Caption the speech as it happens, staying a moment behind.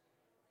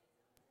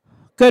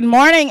Good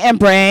morning,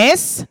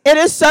 Embrace. It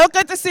is so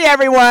good to see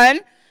everyone.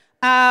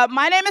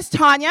 My name is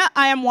Tanya.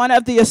 I am one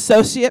of the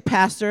associate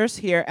pastors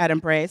here at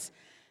Embrace,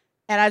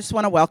 and I just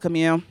want to welcome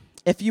you.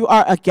 If you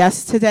are a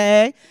guest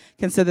today,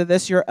 consider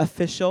this your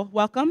official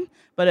welcome,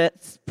 but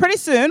it's pretty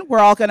soon. We're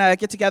all going to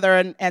get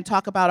together and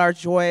talk about our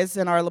joys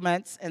and our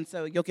laments, and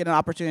so you'll get an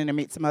opportunity to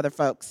meet some other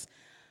folks.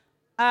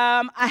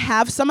 I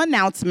have some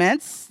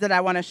announcements that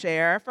I want to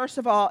share. First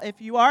of all, if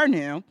you are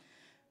new,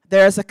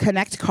 there's a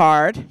Connect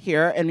card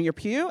here in your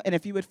pew, and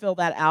if you would fill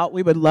that out,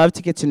 we would love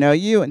to get to know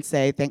you and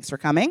say thanks for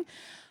coming.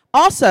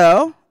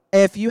 Also,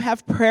 if you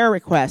have prayer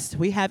requests,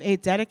 we have a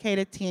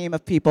dedicated team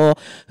of people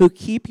who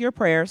keep your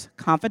prayers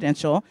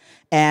confidential,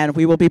 and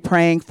we will be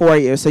praying for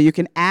you. So you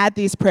can add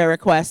these prayer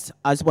requests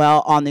as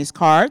well on these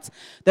cards.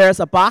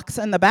 There's a box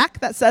in the back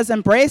that says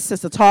Embrace.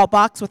 It's a tall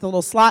box with a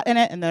little slot in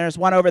it, and there's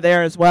one over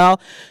there as well.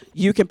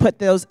 You can put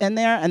those in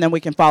there, and then we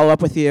can follow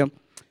up with you.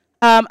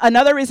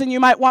 Another reason you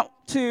might want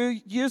to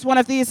use one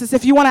of these is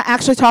if you want to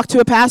actually talk to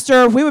a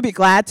pastor, we would be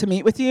glad to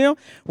meet with you.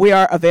 We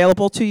are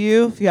available to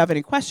you. If you have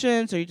any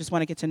questions or you just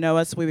want to get to know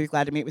us, we would be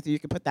glad to meet with you. You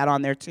can put that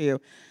on there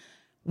too.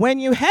 When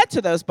you head to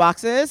those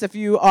boxes, if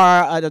you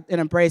are an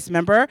Embrace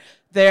member,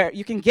 there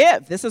you can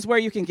give. This is where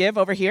you can give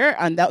over here,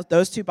 and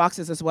those two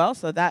boxes as well.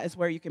 So that is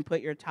where you can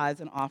put your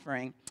tithes and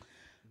offering.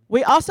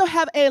 We also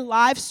have a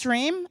live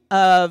stream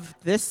of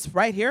this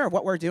right here,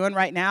 what we're doing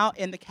right now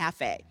in the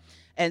cafe.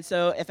 And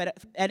so if at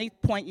any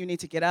point you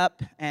need to get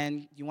up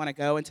and you want to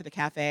go into the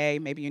cafe,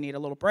 maybe you need a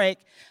little break.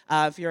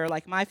 If you're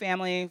like my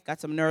family, got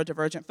some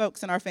neurodivergent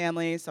folks in our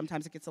family,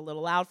 sometimes it gets a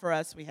little loud for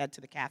us, we head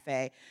to the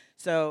cafe.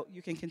 So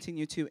you can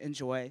continue to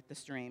enjoy the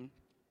stream.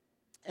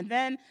 And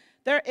then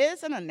there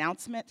is an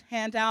announcement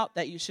handout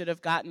that you should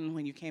have gotten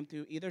when you came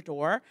through either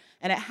door,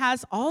 and it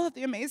has all of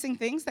the amazing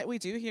things that we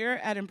do here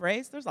at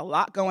Embrace. There's a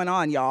lot going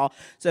on, y'all.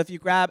 So if you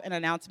grab an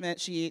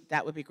announcement sheet,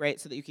 that would be great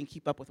so that you can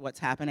keep up with what's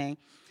happening.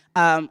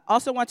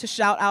 Also want to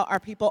shout out our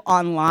people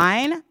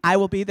online. I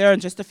will be there in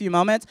just a few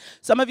moments.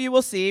 Some of you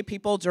will see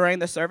people during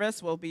the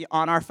service will be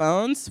on our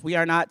phones. We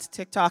are not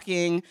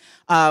TikToking.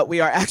 We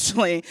are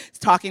actually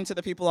talking to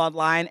the people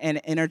online and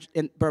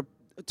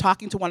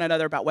talking to one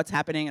another about what's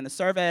happening in the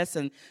service.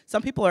 And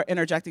some people are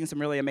interjecting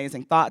some really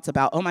amazing thoughts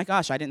about, oh my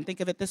gosh, I didn't think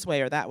of it this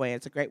way or that way.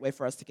 It's a great way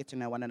for us to get to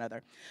know one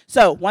another.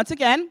 So once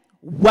again,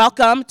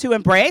 welcome to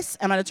Embrace.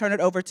 I'm going to turn it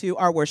over to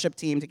our worship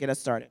team to get us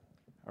started.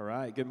 All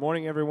right, good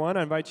morning, everyone.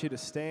 I invite you to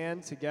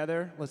stand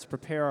together. Let's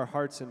prepare our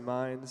hearts and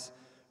minds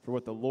for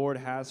what the Lord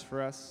has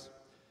for us.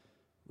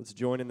 Let's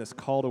join in this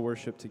call to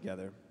worship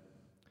together.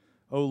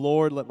 O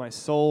Lord, let my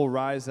soul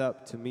rise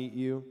up to meet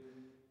you.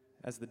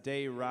 As the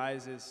day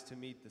rises to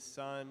meet the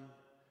sun,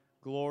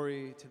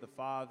 glory to the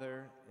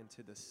Father, and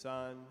to the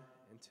Son,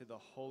 and to the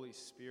Holy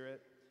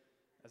Spirit,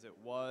 as it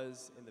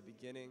was in the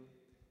beginning,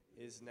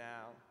 is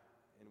now,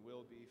 and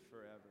will be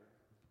forever.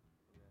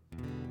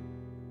 Amen.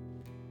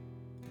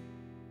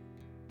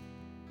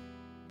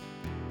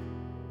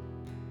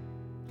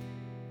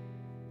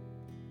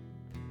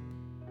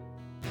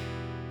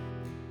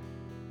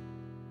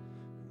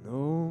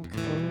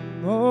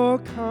 Oh,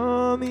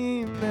 come,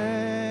 Emmanuel,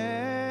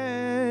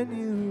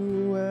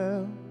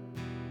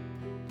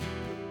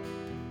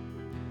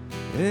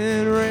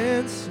 and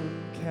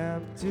ransom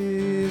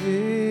captive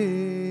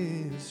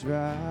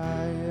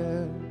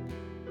Israel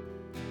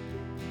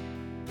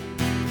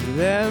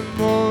that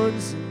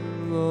mourns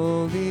in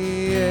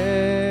lowly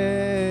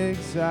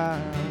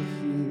exile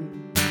here,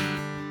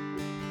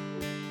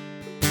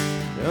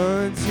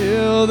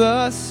 until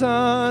the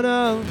Son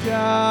of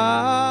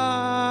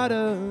God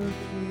appears.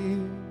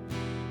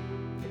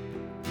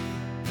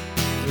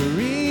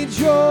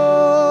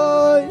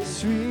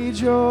 Rejoice,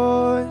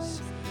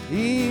 rejoice,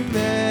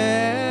 Emmanuel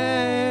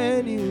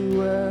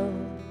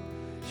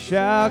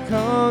shall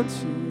come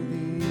to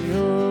thee,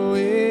 O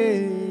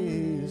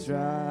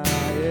Israel.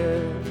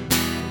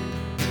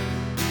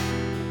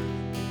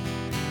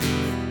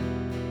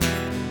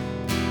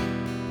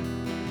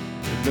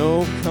 And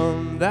O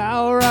come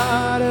thou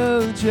rod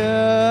of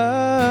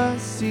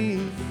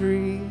justice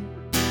free,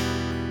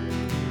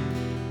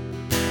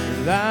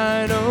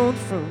 thine own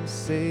from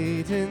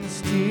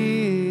Satan's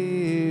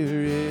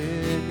tyranny,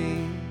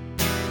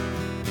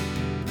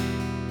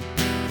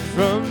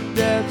 from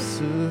depths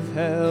of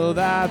hell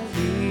thy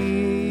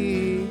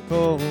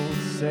people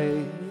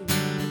save,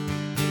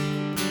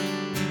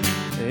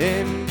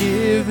 and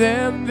give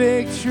them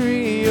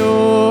victory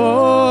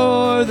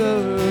o'er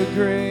the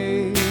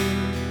grave.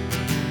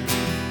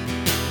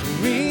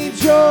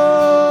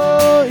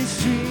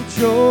 Rejoice,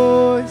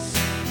 rejoice,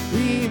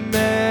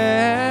 Emmanuel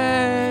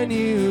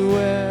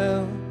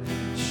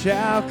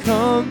shall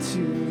come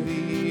to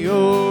thee,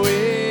 O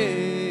Israel.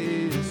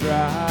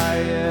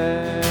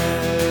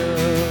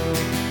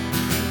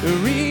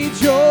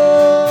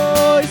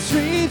 Rejoice,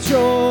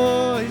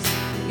 rejoice,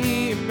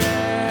 Emmanuel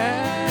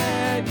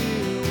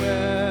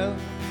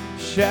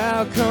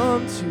shall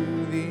come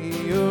to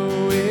thee,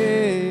 O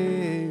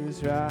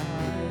Israel.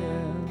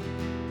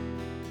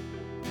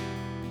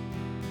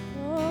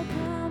 Oh,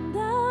 come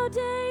thou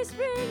day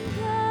spring,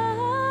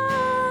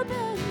 come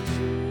and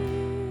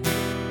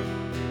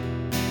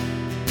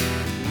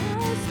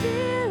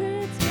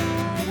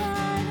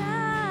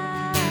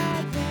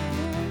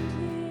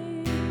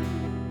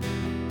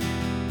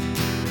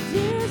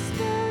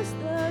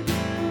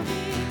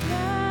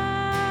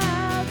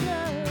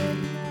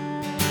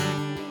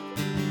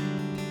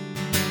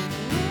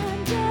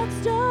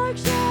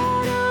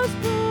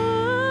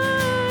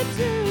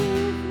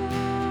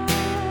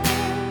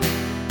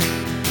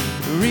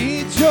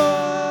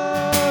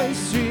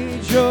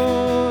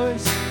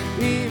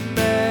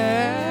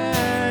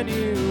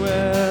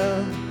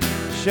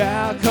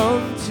shall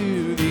come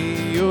to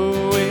thee,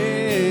 O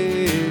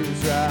Israel.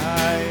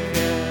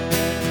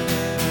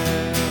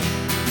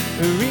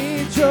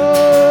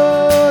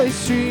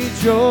 Rejoice,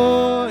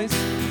 rejoice,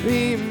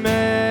 Emmanuel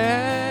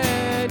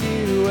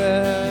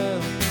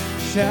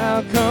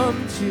shall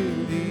come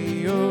to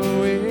thee,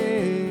 O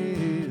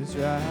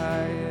Israel.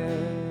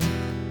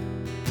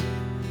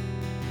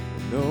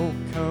 No,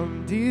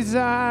 come,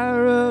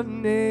 desire of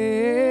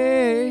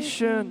nations,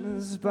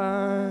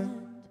 bind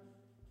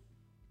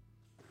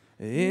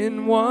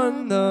in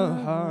one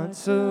the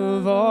hearts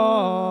of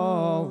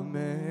all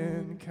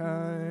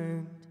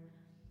mankind.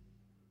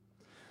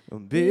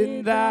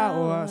 Bid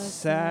thou our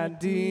sad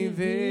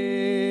division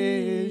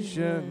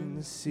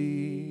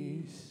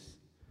cease,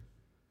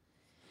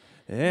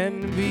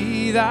 and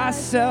be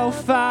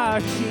thyself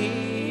our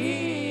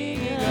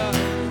King of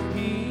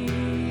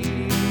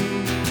peace.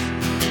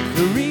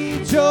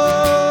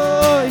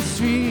 Rejoice,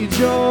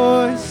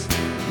 rejoice,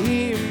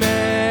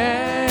 Emmanuel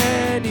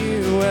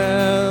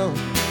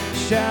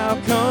shall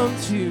come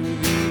to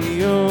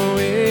thee, O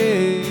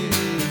Israel.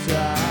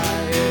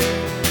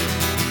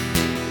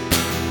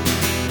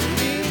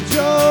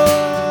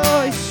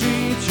 Rejoice,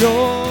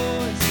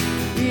 rejoice,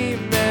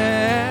 Emmanuel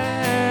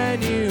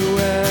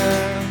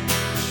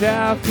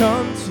shall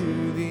come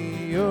to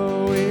thee,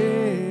 O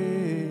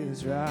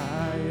Israel.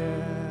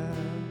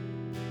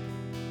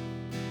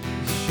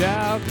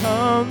 Shall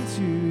come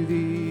to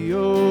thee,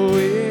 O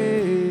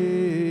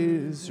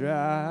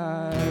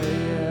Israel.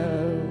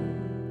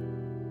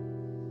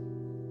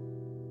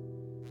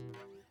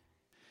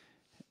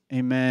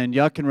 Amen.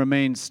 Y'all can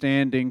remain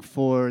standing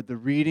for the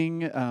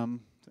reading.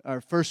 Our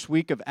first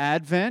week of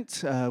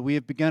Advent. We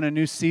have begun a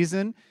new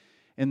season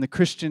in the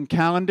Christian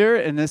calendar,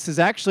 and this is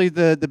actually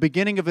the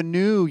beginning of a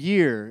new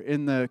year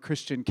in the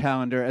Christian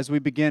calendar as we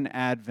begin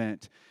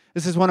Advent.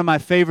 This is one of my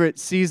favorite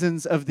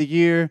seasons of the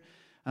year.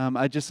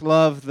 I just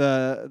love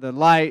the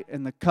light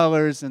and the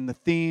colors and the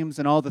themes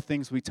and all the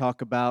things we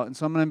talk about. And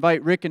so I'm going to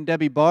invite Rick and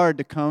Debbie Bard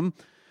to come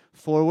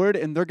forward,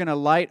 and they're going to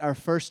light our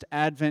first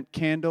Advent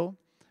candle,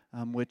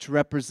 which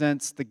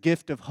represents the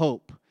gift of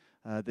hope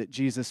that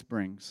Jesus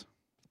brings.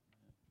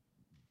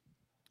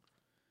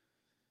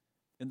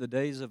 In the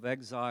days of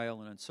exile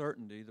and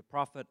uncertainty, the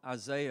prophet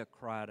Isaiah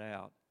cried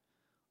out,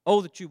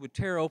 "Oh, that you would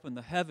tear open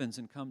the heavens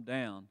and come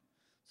down,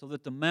 so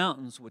that the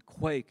mountains would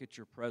quake at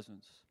your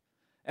presence.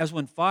 As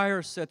when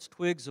fire sets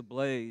twigs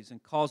ablaze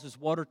and causes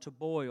water to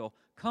boil,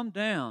 come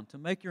down to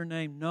make your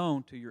name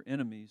known to your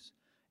enemies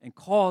and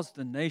cause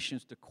the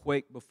nations to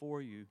quake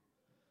before you.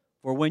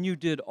 For when you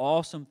did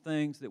awesome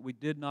things that we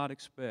did not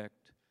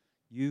expect,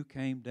 you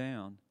came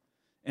down,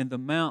 and the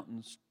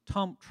mountains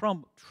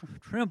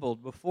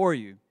trembled before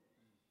you."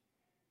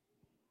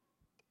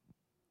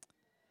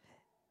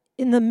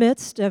 In the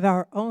midst of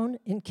our own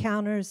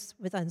encounters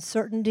with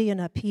uncertainty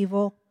and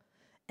upheaval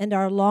and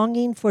our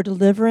longing for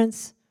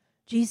deliverance,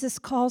 Jesus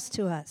calls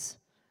to us,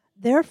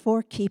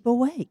 "Therefore keep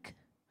awake,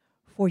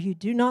 for you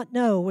do not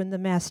know when the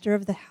master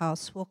of the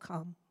house will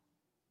come."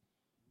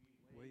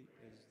 Wait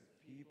as the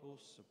people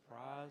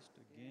surprised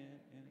again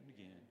and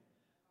again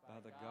by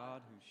the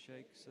God who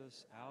shakes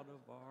us out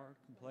of our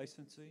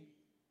complacency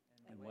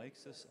and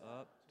wakes us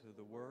up to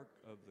the work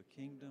of the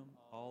kingdom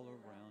all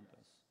around us.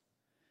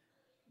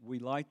 We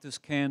light this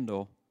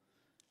candle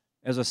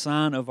as a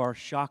sign of our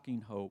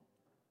shocking hope.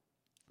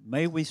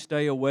 May we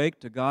stay awake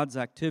to God's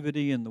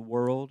activity in the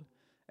world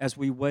as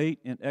we wait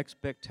in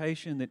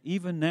expectation that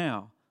even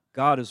now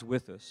God is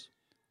with us,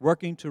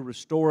 working to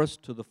restore us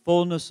to the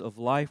fullness of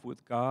life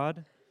with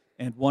God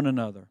and one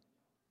another.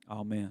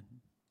 Amen.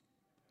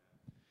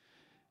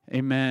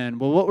 Amen.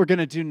 Well, what we're going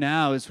to do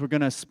now is we're going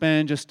to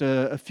spend just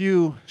a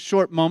few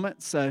short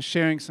moments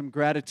sharing some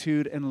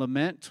gratitude and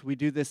lament. We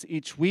do this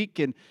each week,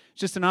 and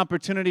it's just an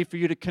opportunity for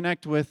you to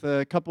connect with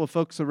a couple of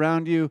folks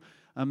around you.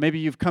 Maybe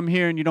you've come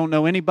here and you don't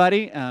know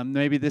anybody.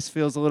 Maybe this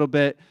feels a little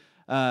bit,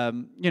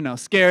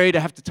 scary to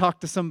have to talk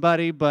to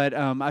somebody, but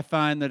I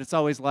find that it's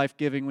always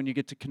life-giving when you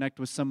get to connect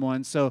with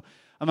someone. So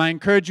I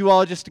encourage you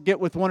all just to get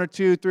with 1 or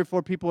 2, 3 or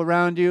 4 people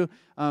around you.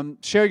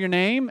 Share your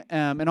name,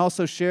 and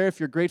also share if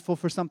you're grateful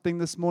for something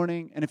this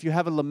morning. And if you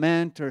have a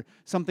lament or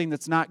something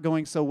that's not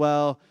going so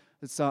well,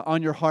 that's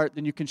on your heart,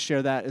 then you can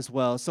share that as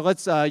well. So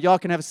y'all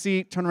can have a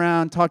seat, turn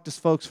around, talk to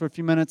folks for a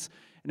few minutes,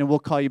 and then we'll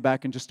call you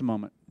back in just a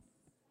moment.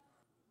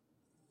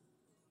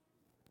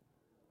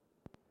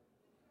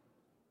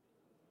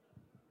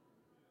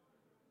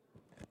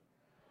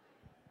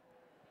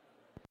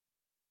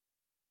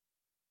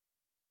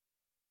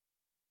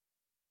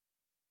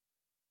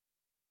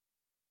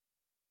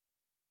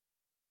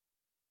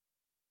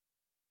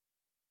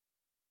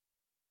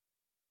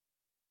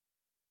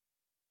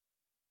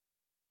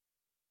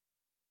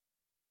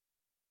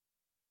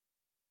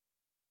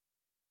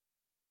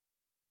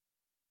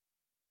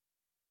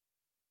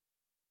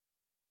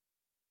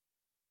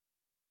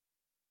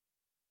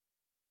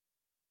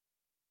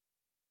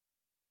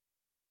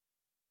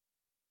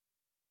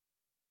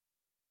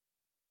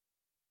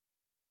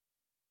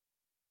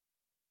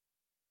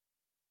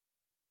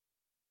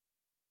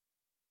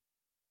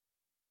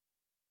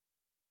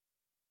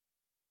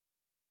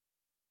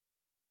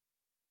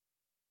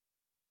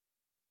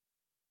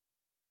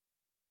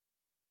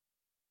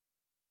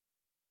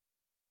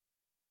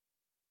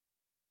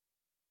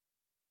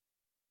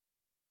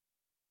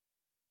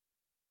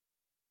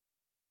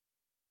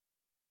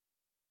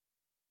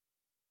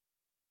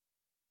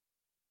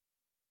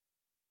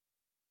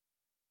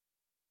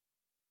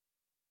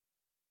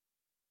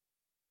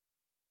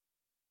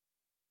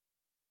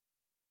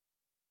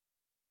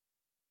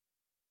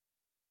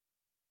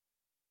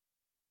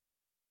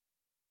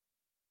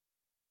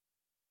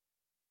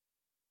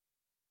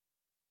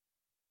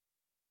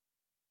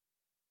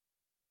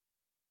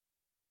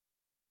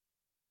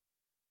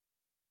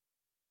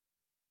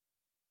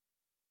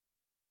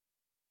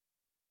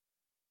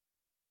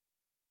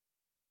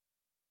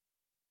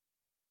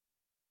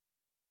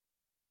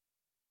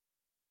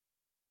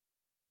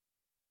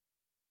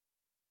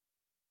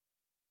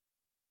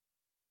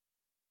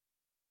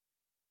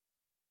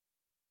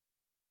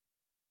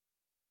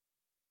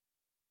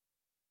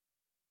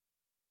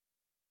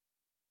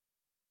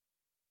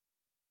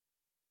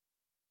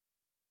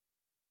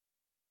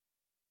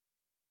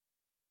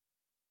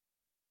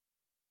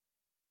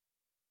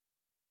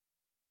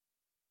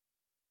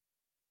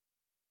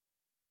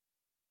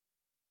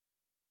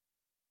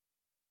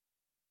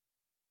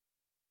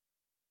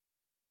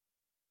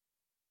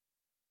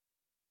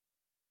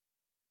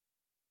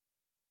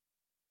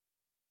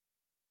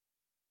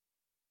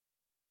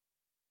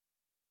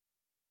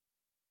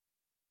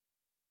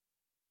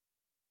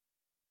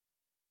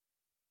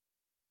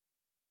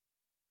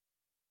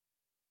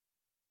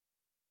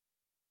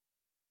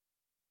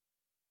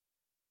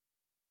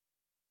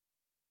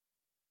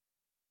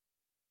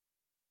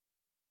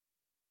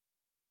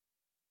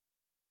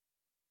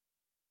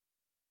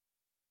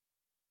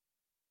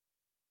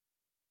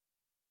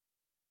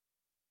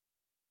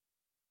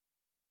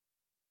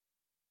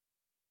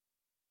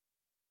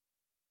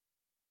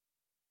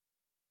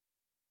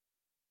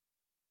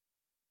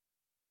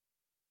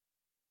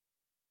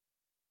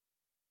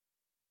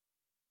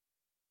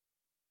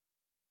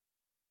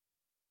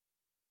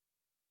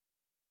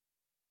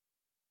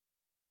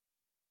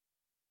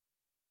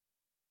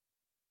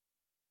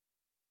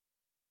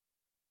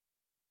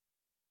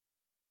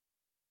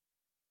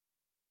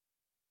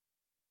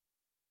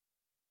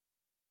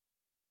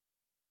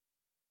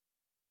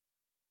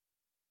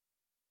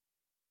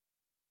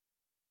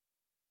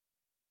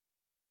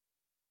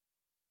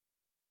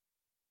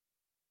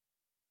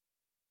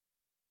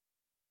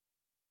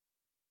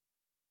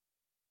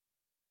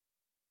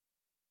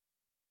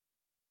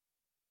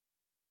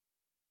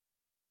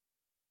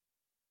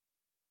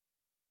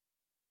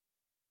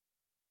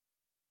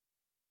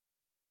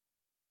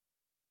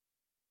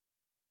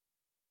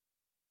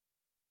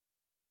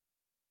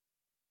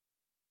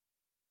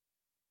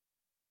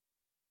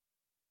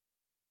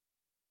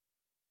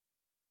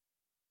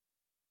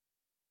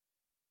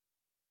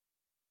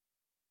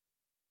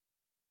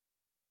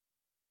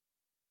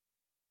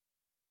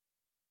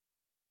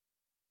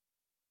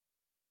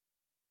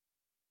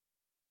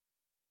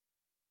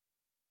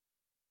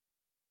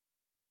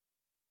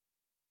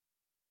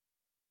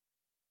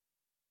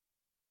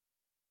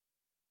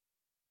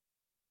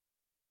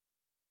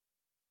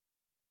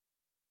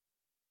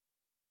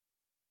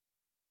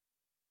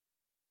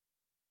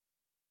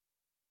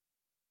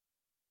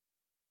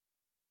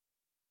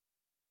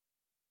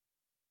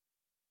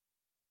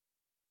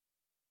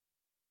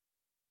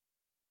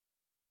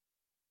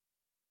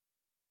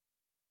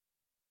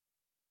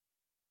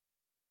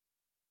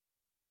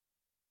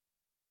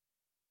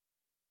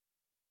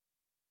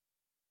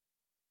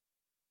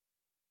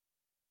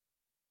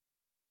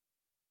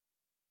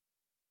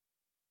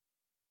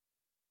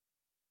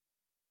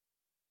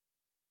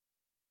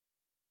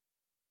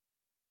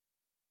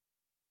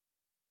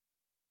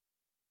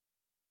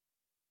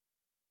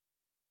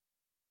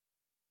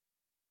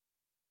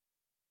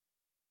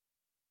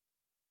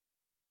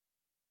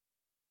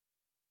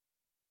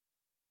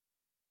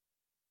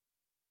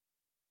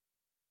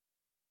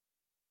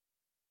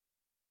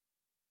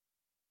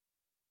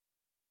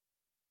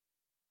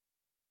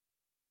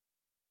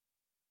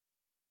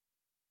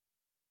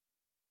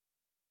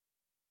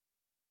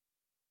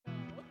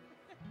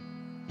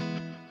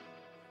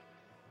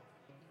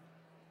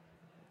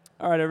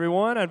 All right,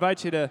 everyone, I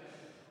invite you to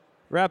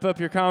wrap up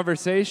your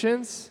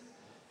conversations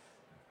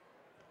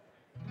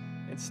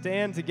and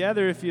stand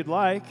together if you'd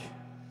like.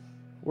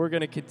 We're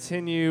going to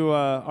continue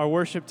our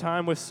worship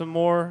time with some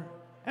more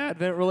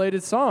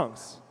Advent-related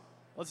songs.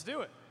 Let's do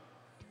it.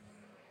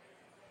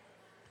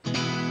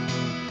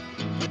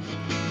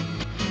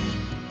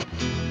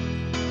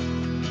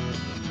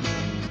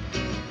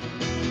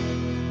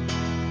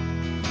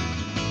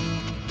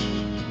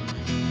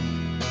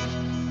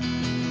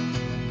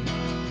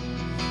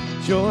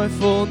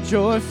 Joyful,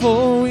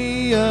 joyful,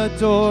 we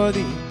adore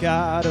thee,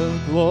 God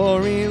of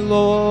glory,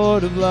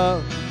 Lord of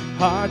love.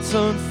 Hearts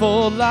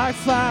unfold like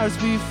flowers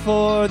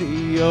before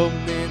thee,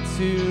 open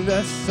to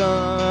the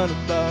sun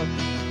above.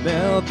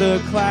 Melt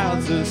the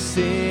clouds of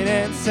sin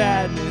and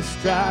sadness,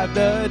 drive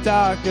the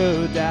dark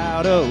of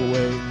doubt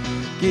away.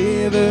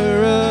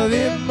 Giver of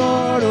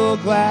immortal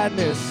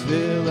gladness,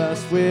 fill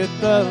us with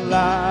the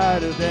light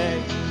of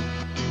day.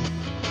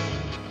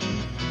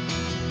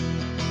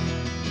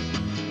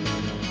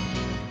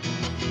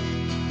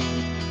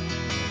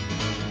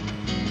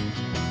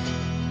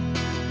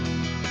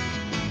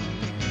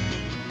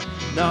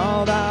 And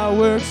all thy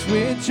works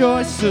with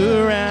joy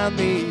surround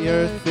the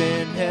earth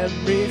and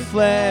heaven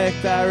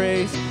reflect thy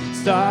rays.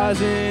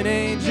 Stars and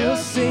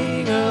angels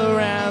sing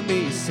around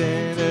thee,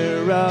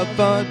 center of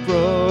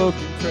unbroken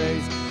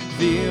praise.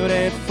 Field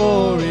and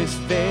forest,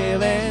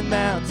 vale and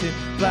mountain,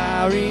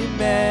 flowery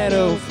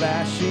meadow,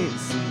 flashing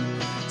sea,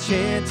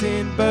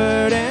 chanting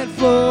bird and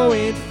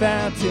flowing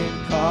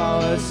fountain, call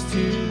us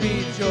to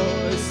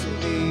rejoice in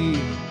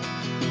thee.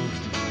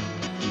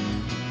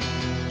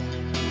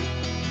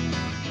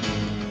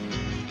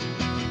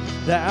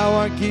 Thou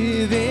art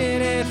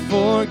giving and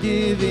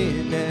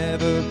forgiving,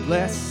 ever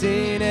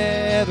blessing,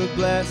 ever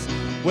blessed.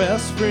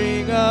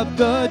 Wellspring of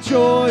the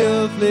joy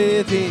of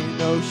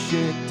living,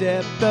 ocean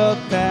depth of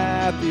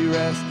happy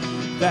rest.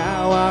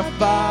 Thou art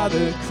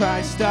Father,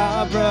 Christ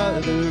our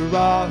brother,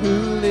 all who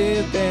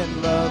live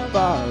and love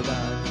are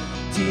thine.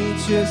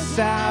 Teach us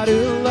how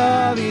to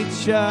love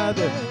each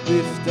other,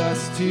 lift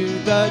us to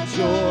the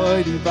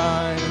joy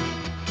divine.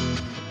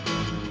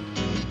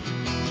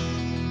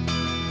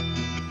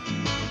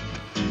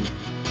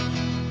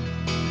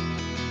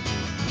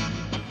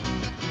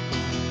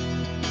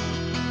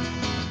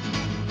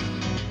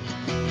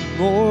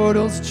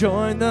 Mortals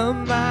join the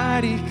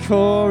mighty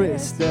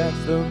chorus that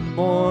the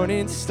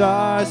morning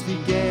stars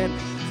began.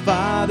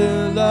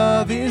 Father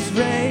love is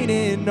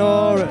reigning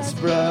o'er us,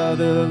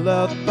 brother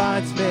love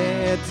binds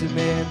man to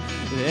man.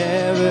 And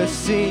ever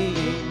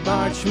singing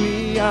march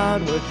we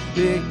onward,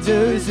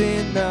 victors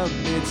in the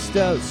midst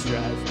of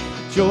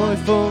strife.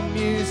 Joyful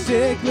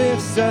music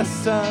lifts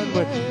us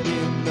onward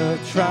in the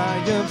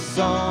triumph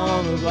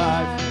song of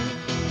life.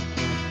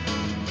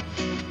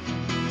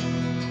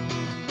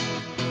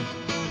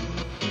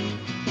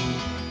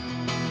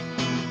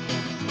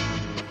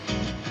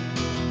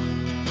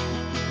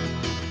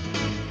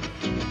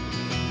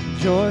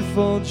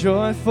 Joyful,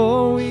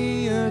 joyful,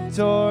 we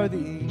adore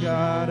thee,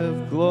 God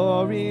of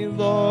glory,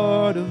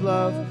 Lord of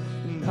love.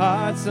 And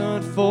hearts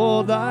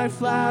unfold like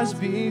flowers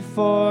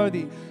before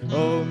thee,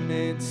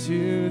 open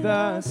to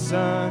the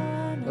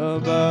sun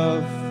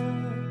above.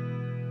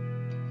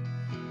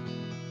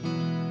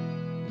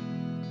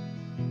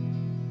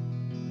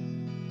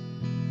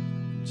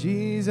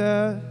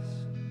 Jesus,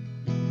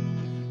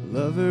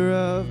 lover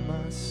of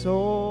my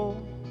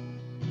soul.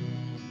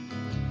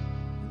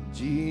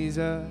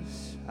 Jesus,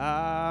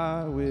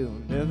 I will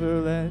never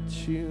let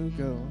you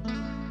go.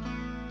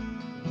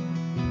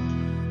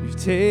 You've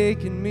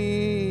taken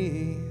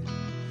me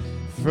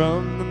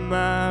from the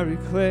miry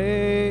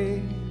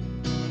clay.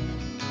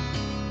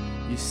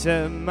 You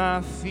set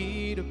my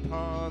feet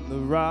upon the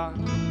rock,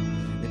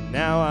 and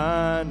now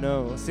I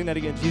know. Sing that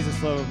again.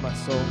 Jesus, lover of my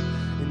soul.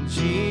 And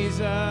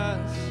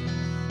Jesus,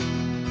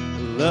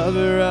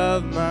 lover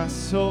of my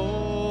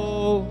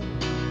soul.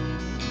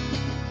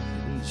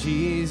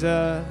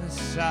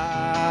 Jesus,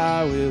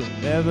 I will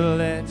never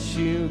let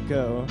you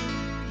go.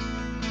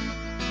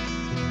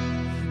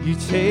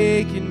 You've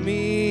taken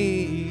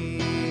me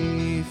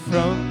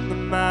from the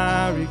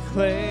miry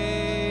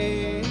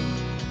clay.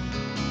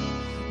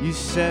 You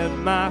set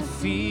my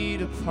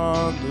feet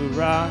upon the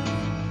rock.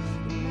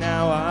 And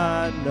now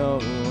I know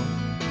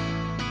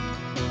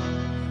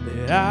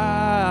that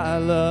I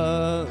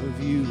love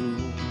you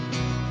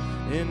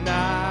and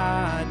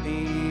I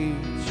need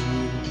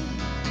you.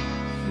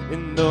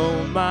 And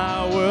though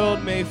my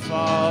world may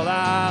fall,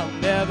 I'll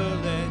never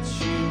let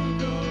you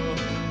go.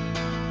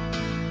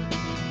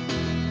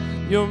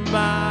 You're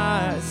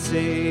my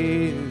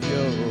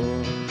Savior,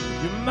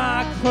 you're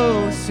my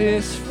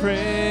closest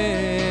friend,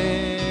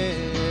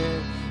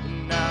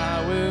 and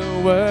I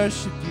will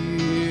worship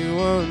you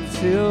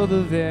until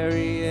the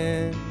very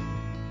end.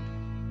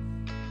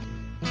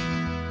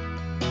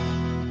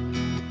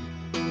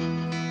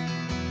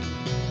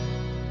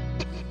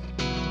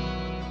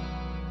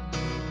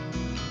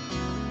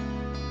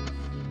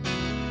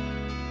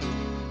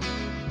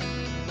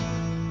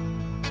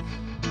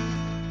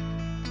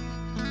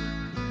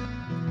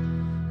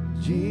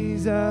 Jesus,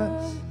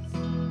 Jesus,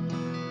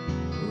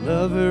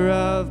 lover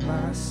of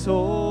my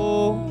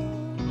soul.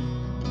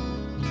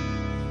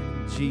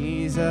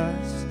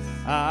 Jesus,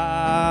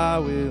 I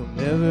will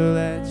never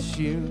let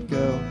you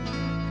go.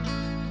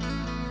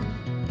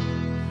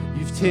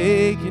 You've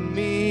taken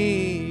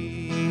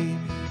me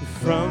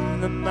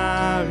from the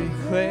miry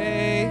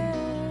clay.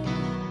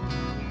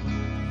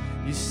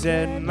 You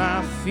set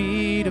my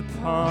feet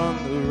upon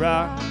the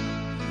rock,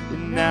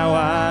 and now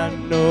I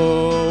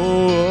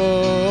know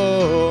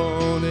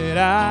that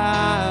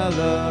I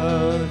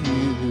love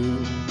you,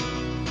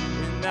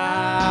 and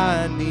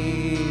I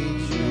need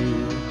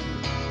you.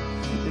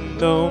 And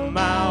though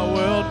my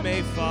world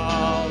may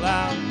fall,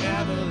 I'll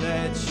never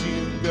let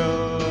you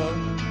go.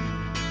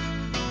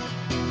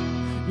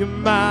 You're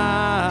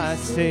my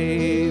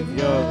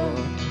Savior,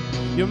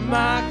 you're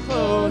my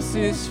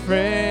closest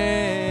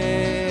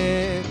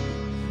friend,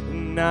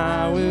 and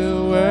I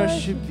will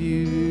worship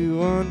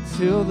you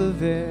until the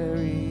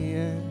very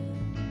end.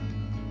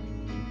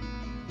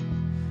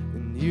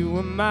 And you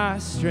are my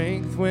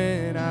strength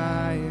when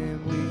I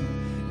am weak,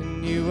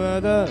 and you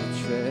are the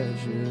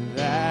treasure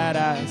that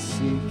I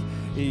seek.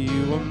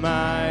 You are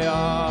my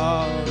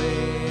all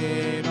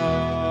in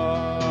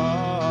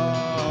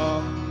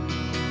all.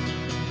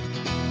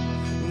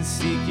 And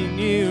seeking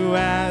you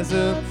as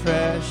a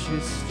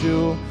precious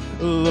jewel,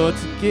 Lord,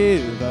 to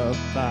give up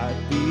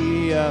I'd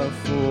be a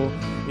fool.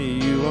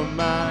 You are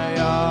my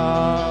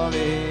all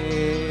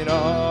in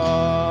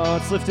all.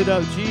 Let's lift it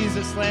up.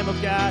 Jesus, Lamb of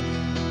God.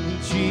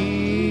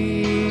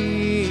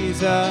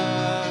 Jesus,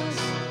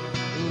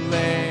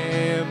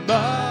 Lamb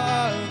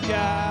of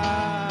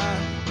God.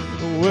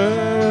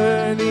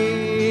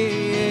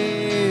 Worthy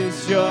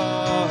is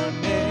your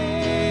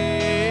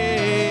name.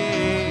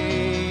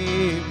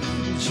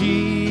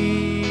 Jesus,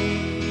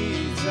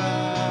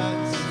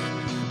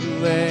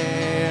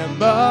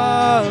 Lamb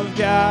of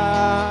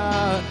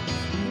God,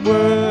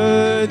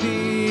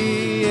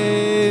 worthy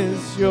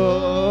is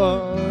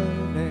your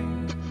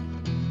name.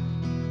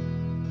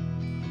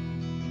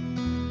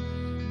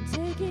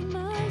 Taking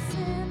my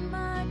sin,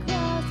 my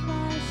cross,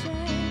 my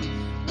shame,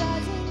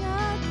 rising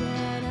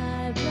again,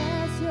 I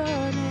bless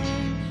your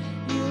name.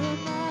 You are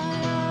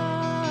my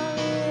all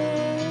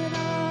in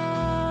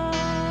all.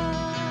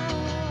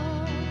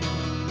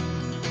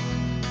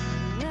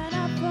 When I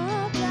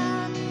fall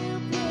down, you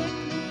pick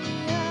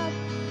me up.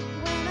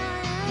 When I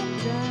am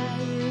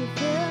dry, you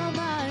fill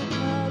my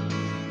cup.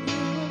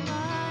 You are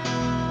my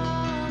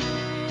all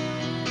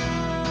in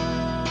all.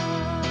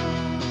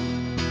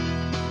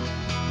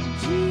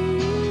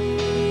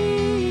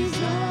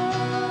 Jesus,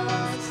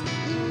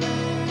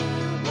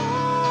 Lamb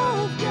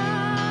of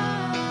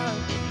God,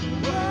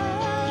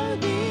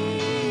 worthy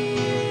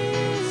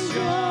is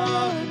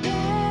your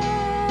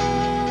name.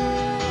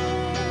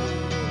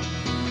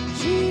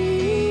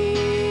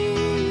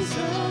 Jesus,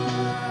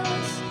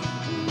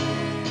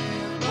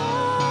 Lamb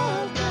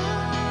of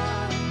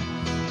God,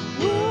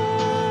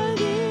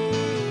 worthy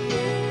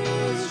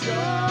is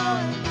your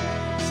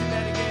name. Sing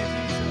that again,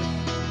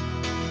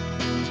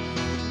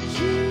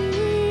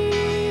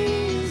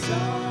 Jesus.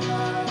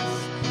 Jesus,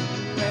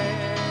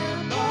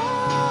 Lamb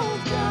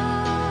of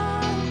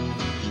God,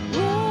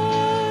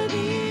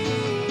 worthy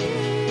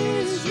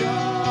is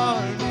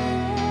your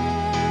name.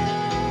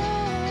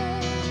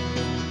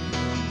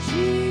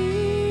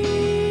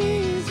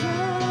 Jesus,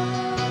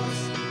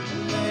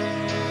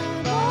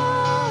 Lamb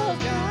of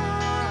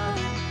God,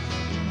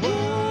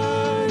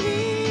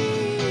 worthy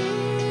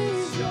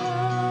is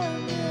your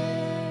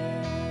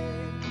name.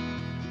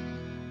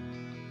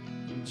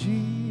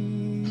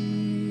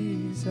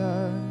 Jesus,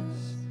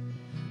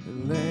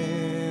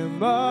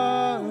 Lamb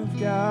of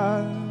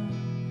God,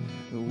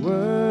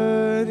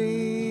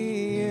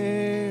 worthy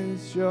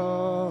is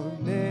your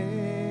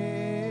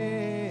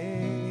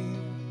name.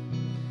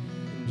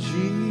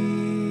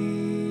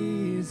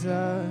 Jesus,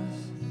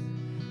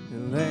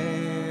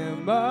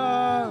 Lamb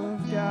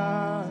of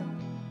God,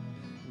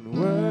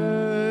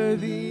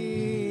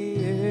 worthy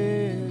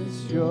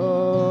is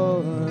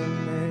your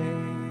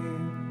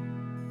name.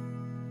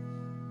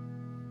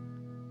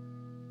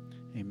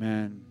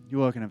 Amen.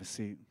 You all can have a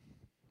seat.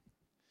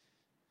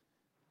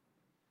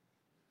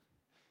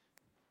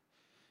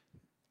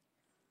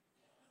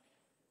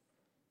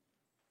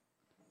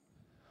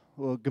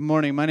 Well, good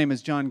morning. My name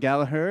is John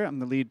Gallaher. I'm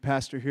the lead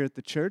pastor here at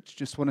the church.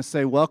 Just want to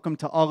say welcome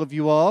to all of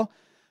you all.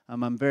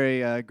 I'm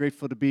very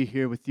grateful to be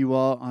here with you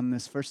all on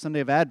this first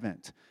Sunday of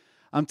Advent.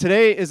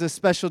 Today is a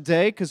special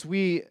day because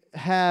we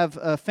have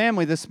a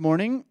family this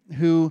morning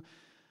who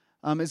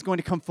is going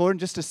to come forward in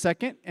just a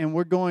second, and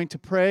we're going to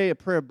pray a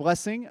prayer of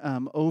blessing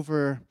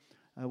over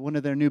one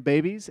of their new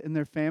babies in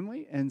their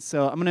family. And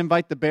so I'm going to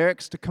invite the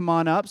Barracks to come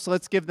on up. So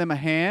let's give them a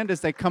hand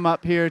as they come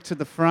up here to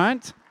the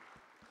front.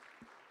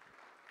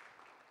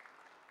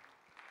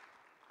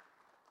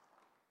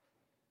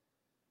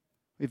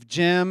 We have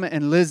Jim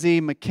and Lizzie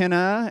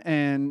McKenna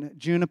and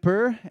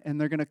Juniper, and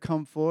they're going to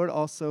come forward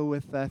also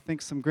with, I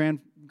think, some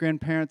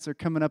grandparents are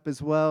coming up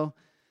as well.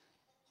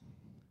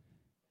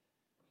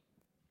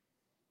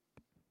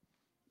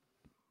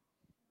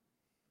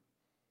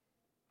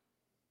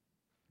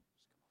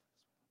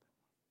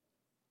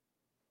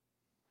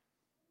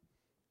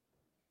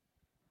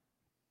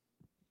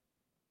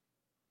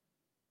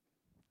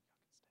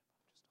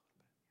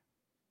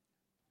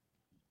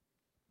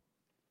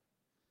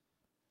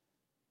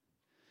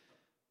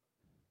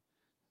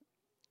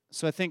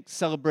 So I think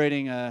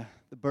celebrating the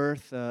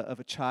birth of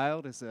a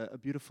child is a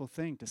beautiful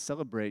thing to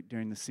celebrate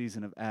during the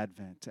season of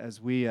Advent. As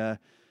we are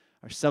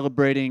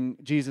celebrating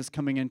Jesus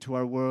coming into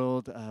our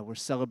world, we're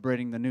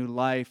celebrating the new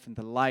life and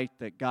the light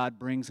that God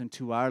brings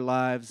into our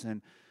lives.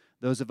 And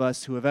those of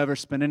us who have ever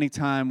spent any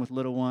time with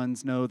little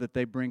ones know that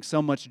they bring so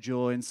much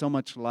joy and so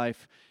much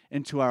life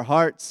into our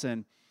hearts.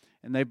 And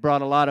they've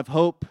brought a lot of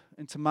hope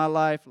into my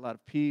life, a lot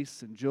of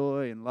peace and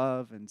joy and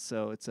love. And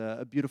so it's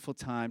a beautiful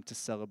time to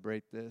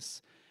celebrate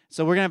this.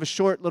 So we're going to have a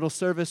short little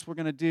service we're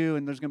going to do,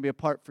 and there's going to be a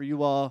part for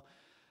you all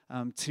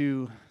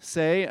to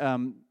say.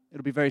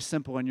 It'll be very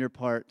simple on your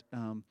part.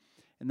 And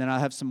then I'll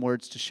have some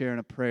words to share in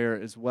a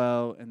prayer as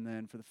well. And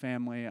then for the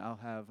family, I'll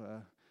have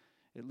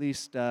at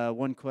least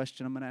one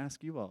question I'm going to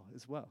ask you all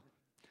as well.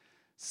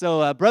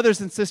 So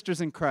brothers and sisters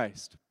in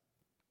Christ,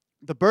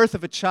 the birth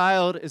of a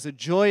child is a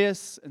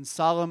joyous and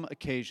solemn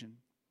occasion.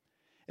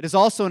 It is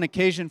also an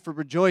occasion for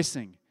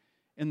rejoicing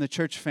in the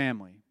church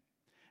family.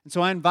 And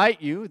so I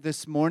invite you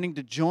this morning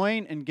to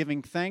join in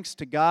giving thanks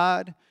to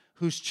God,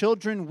 whose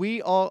children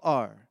we all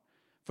are,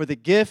 for the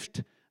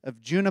gift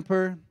of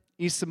Juniper,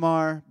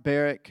 Isamar,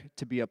 Barak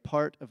to be a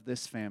part of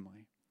this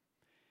family.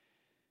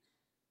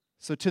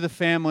 So to the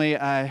family,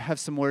 I have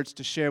some words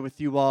to share with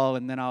you all,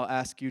 and then I'll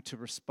ask you to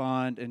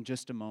respond in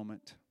just a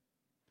moment.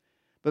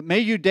 But may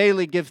you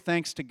daily give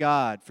thanks to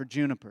God for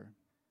Juniper,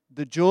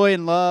 the joy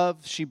and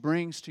love she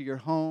brings to your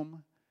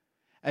home.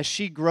 As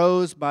she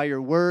grows by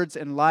your words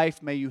and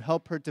life, may you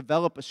help her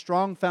develop a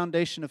strong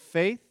foundation of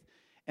faith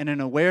and an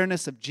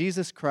awareness of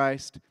Jesus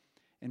Christ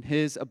and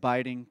His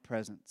abiding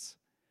presence.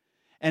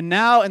 And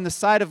now, in the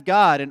sight of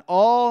God and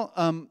all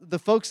the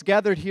folks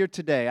gathered here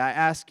today, I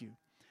ask you,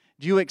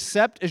 do you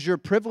accept as your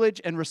privilege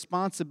and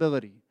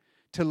responsibility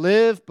to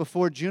live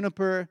before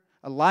Juniper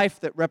a life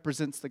that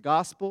represents the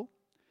gospel,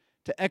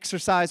 to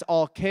exercise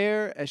all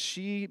care as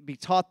she be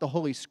taught the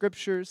Holy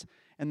Scriptures,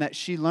 and that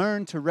she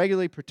learn to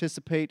regularly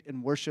participate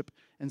in worship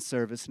and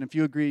service? And if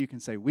you agree, you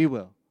can say, we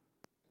will.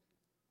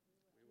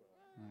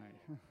 All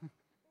right.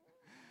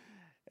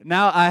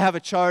 Now I have a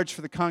charge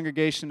for the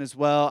congregation as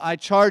well. I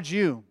charge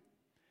you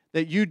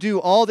that you do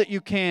all that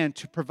you can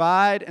to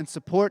provide and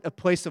support a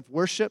place of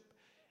worship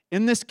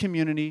in this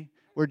community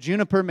where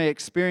Juniper may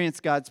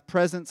experience God's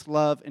presence,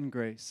 love, and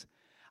grace.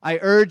 I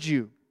urge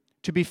you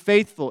to be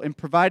faithful in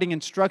providing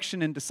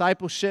instruction and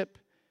discipleship,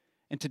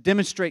 and to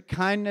demonstrate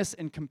kindness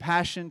and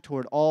compassion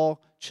toward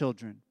all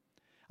children.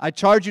 I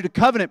charge you to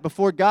covenant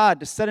before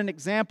God to set an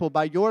example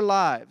by your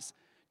lives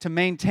to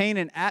maintain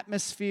an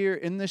atmosphere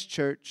in this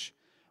church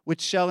which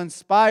shall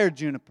inspire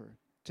Juniper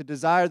to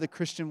desire the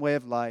Christian way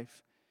of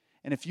life.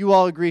 And if you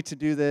all agree to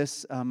do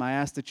this, I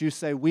ask that you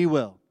say, we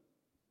will.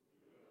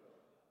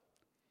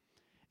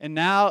 And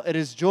now it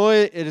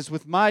is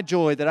with my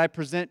joy that I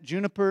present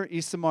Juniper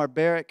Isamar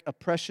Barak, a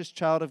precious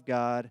child of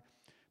God.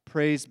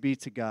 Praise be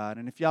to God.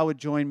 And if y'all would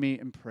join me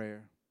in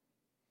prayer.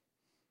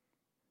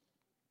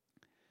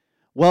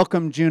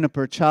 Welcome,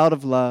 Juniper, child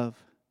of love.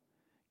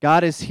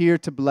 God is here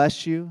to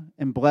bless you,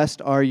 and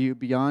blessed are you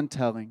beyond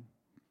telling.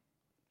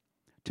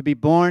 To be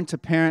born to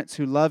parents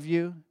who love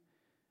you,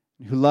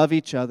 and who love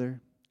each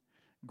other.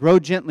 Grow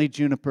gently,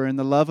 Juniper, in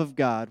the love of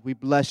God. We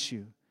bless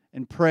you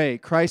and pray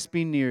Christ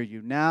be near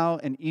you now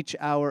and each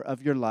hour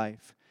of your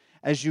life.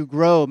 As you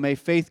grow, may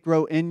faith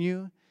grow in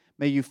you.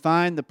 May you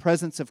find the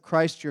presence of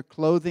Christ your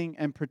clothing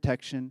and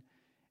protection,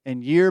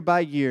 and year by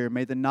year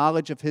may the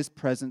knowledge of His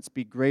presence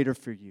be greater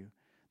for you,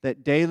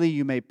 that daily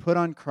you may put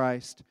on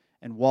Christ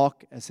and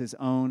walk as His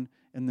own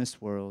in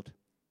this world.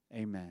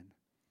 Amen.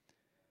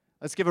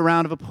 Let's give a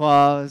round of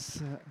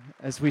applause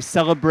as we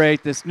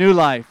celebrate this new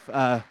life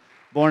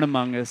born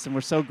among us, and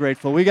we're so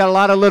grateful. We got a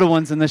lot of little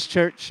ones in this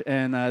church,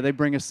 and they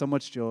bring us so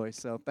much joy,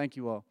 so thank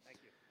you all.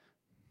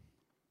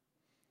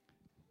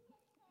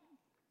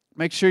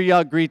 Make sure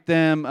y'all greet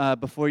them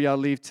before y'all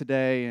leave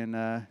today, and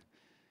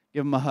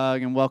give them a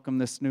hug and welcome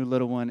this new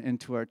little one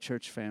into our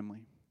church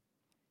family.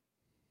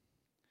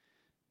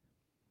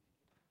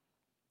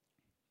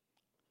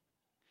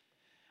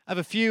 I have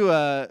a few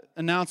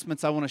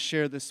announcements I want to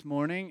share this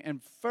morning,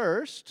 and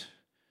first,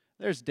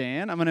 there's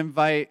Dan. I'm going to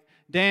invite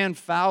Dan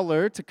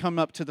Fowler to come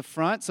up to the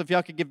front, so if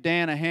y'all could give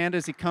Dan a hand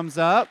as he comes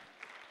up.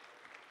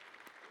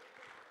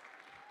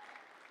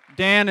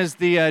 Dan is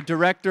the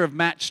director of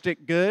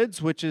Matchstick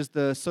Goods, which is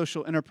the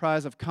social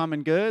enterprise of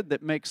Common Good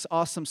that makes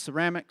awesome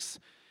ceramics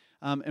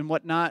and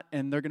whatnot,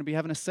 and they're going to be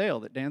having a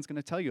sale that Dan's going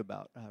to tell you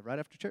about right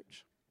after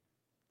church.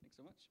 Thanks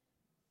so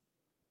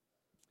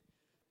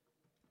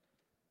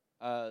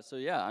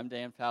much. I'm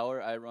Dan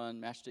Fowler. I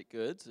run Matchstick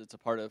Goods. It's a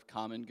part of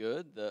Common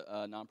Good, the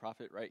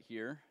nonprofit right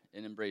here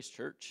in Embrace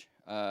Church.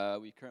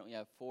 We currently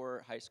have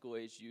 4 high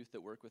school-aged youth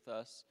that work with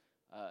us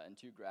and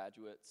 2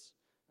 graduates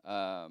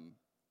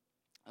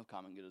of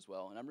Common Good as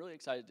well. And I'm really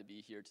excited to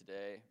be here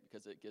today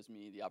because it gives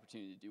me the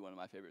opportunity to do one of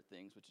my favorite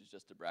things, which is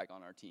just to brag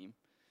on our team.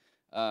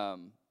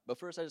 But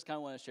first, I just kind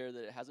of want to share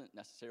that it hasn't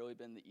necessarily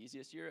been the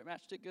easiest year at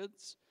Matchstick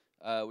Goods.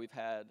 We've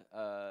had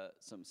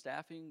some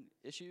staffing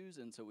issues,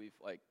 and so we've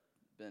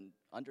been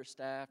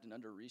understaffed and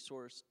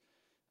under-resourced.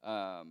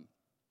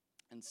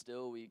 And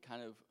still, we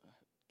kind of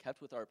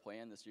kept with our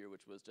plan this year,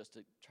 which was just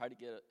to try to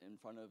get in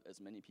front of as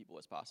many people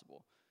as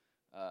possible.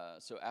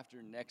 So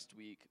after next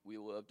week, we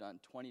will have done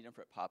 20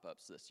 different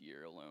pop-ups this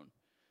year alone.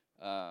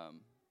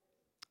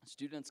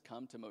 Students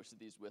come to most of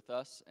these with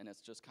us, and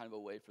it's just kind of a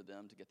way for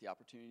them to get the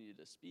opportunity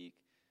to speak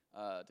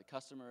to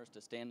customers,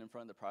 to stand in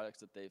front of the products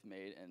that they've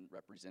made and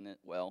represent it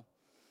well.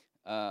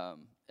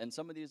 And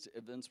some of these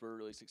events were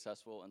really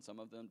successful, and some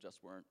of them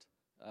just weren't.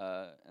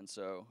 And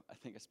so I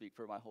think I speak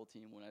for my whole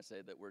team when I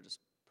say that we're just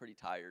pretty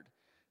tired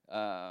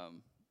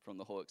from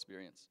the whole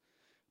experience.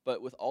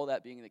 But with all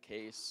that being the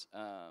case,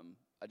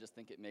 I just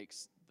think it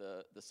makes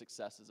the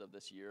successes of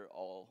this year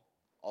all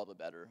the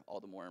better, all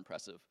the more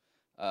impressive.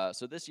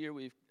 So this year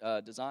we've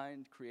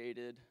designed,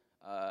 created,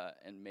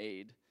 and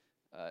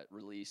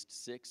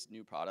released 6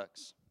 new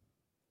products,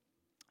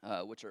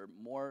 which are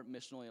more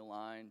missionally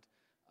aligned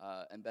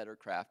and better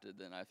crafted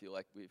than I feel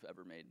like we've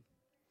ever made.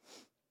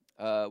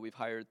 We've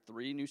hired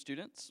 3 new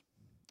students,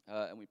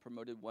 and we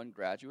promoted 1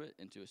 graduate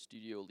into a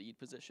studio lead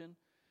position,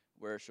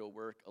 where she'll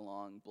work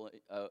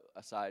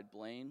aside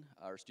Blaine,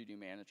 our studio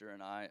manager,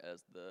 and I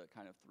as the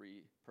kind of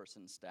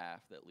 3-person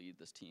staff that lead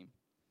this team.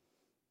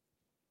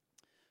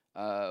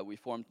 We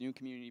formed new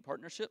community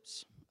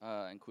partnerships,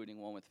 including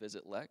one with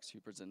Visit Lex,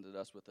 who presented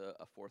us with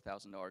a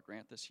 $4,000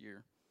 grant this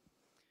year.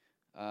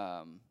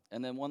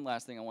 And then one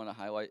last thing I want to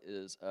highlight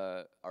is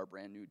our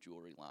brand new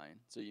jewelry line.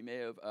 So you may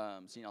have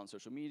seen on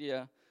social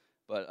media,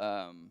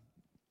 but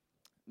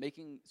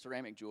making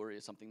ceramic jewelry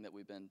is something that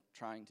we've been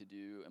trying to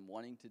do and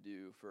wanting to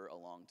do for a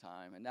long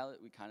time. And now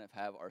that we kind of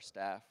have our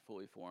staff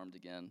fully formed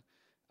again,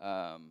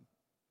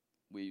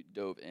 we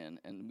dove in,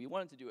 and we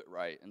wanted to do it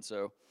right. And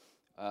so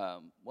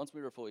once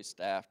we were fully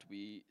staffed,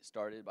 we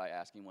started by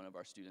asking one of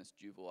our students,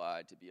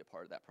 Jubilai, to be a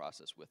part of that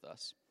process with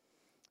us.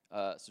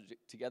 So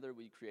together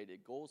we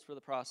created goals for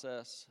the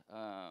process,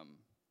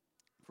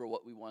 for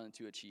what we wanted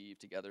to achieve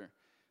together.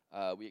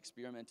 We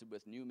experimented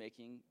with new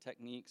making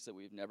techniques that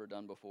we've never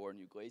done before,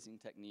 new glazing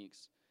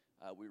techniques.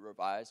 We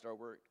revised our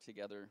work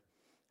together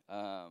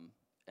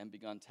and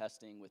begun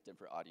testing with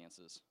different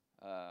audiences.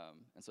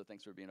 And so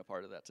thanks for being a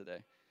part of that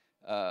today.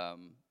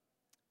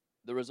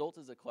 The result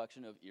is a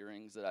collection of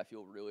earrings that I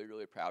feel really,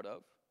 really proud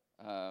of.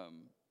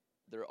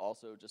 They're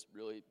also just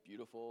really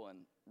beautiful and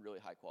really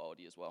high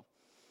quality as well.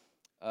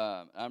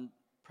 I'm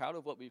proud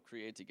of what we've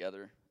created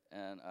together,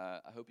 and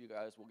I hope you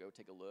guys will go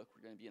take a look.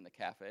 We're going to be in the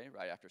cafe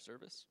right after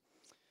service.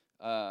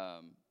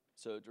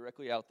 So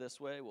directly out this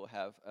way, we'll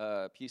have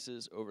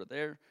pieces over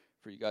there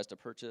for you guys to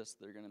purchase.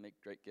 They're going to make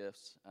great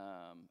gifts,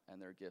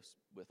 and they're gifts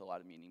with a lot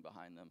of meaning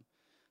behind them.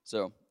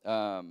 So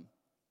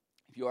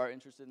if you are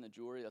interested in the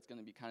jewelry, that's going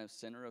to be kind of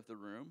center of the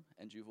room,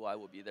 and Jubilai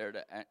will be there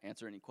to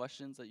answer any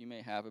questions that you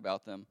may have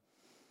about them.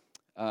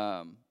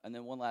 And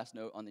then one last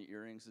note on the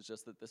earrings is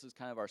just that this is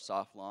kind of our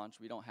soft launch.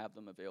 We don't have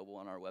them available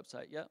on our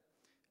website yet.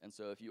 And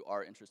so if you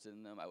are interested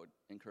in them, I would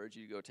encourage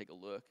you to go take a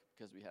look,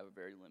 because we have a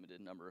very limited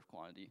number of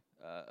quantity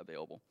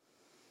available.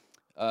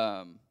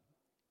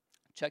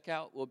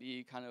 Checkout will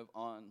be kind of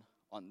on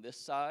this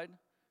side.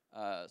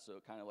 So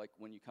kind of like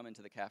when you come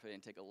into the cafe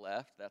and take a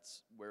left,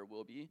 that's where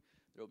we'll be.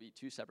 There will be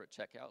 2 separate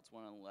checkouts,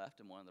 one on the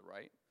left and one on the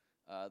right.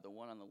 The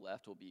one on the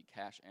left will be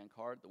cash and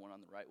card. The one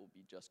on the right will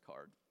be just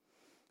card.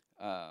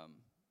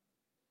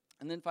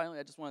 And then finally,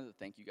 I just wanted to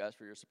thank you guys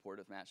for your support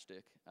of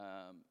Matchstick.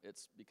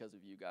 It's because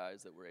of you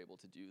guys that we're able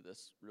to do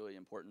this really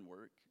important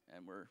work,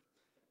 and we're,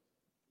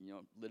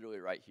 literally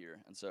right here.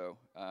 And so,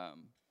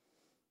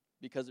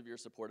 because of your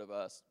support of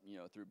us,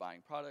 through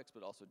buying products,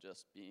 but also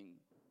just being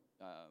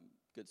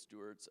good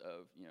stewards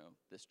of,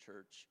 this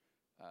church,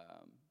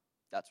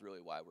 that's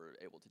really why we're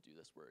able to do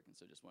this work. And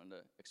so, just wanted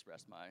to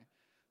express my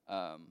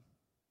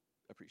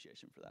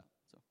appreciation for that.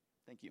 So,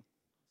 thank you.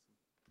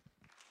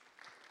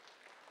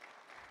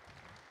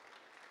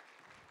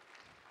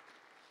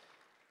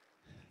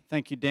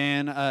 Thank you,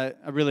 Dan. I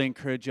really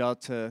encourage y'all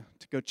to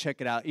go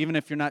check it out. Even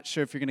if you're not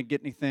sure if you're going to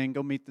get anything,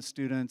 go meet the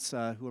students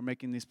who are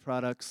making these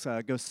products.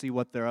 Go see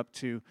what they're up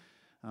to,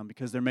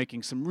 because they're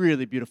making some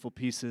really beautiful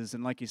pieces.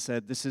 And like you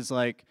said, this is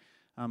like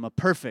a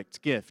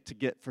perfect gift to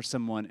get for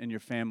someone in your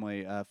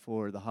family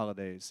for the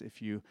holidays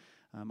if you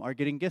are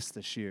getting gifts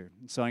this year.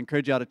 And so I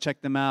encourage y'all to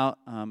check them out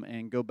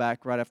and go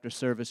back right after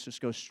service.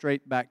 Just go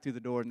straight back through the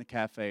door in the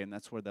cafe, and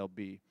that's where they'll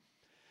be.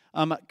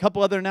 A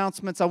couple other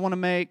announcements I want to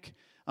make.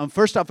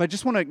 First off, I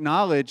just want to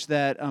acknowledge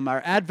that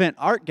our Advent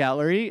Art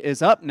Gallery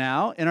is up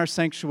now in our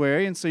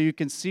sanctuary, and so you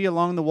can see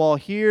along the wall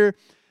here,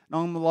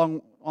 along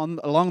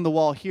the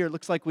wall here, it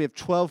looks like we have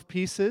 12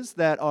 pieces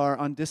that are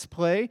on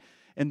display,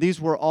 and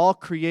these were all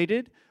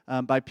created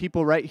by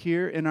people right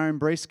here in our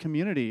Embrace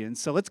community. And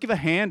so let's give a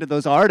hand to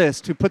those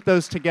artists who put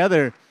those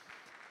together.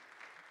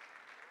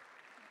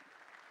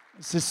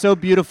 This is so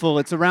beautiful.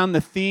 It's around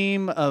the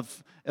theme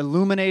of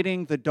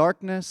Illuminating the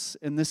Darkness,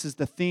 and this is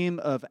the theme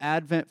of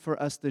Advent for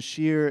us this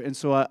year. And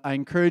so I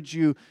encourage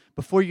you,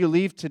 before you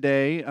leave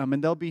today,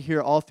 and they'll be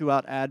here all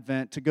throughout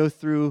Advent, to go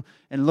through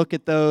and look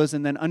at those,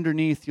 and then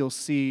underneath you'll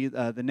see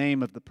the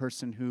name of the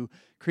person who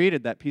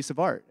created that piece of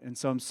art. And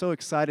so I'm so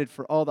excited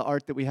for all the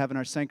art that we have in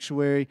our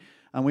sanctuary.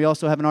 We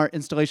also have an art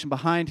installation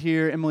behind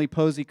here. Emily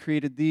Posey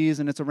created these,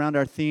 and it's around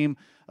our theme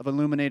of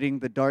illuminating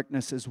the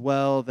darkness as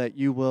well, that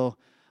you will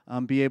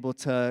be able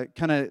to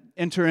kind of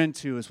enter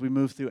into as we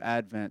move through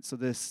Advent. So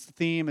this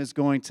theme is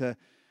going to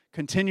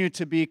continue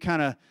to be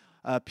kind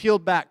of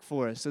peeled back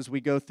for us as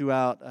we go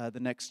throughout the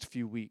next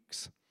few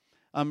weeks.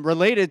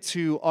 Related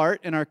to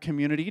art in our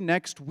community,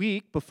 next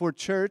week before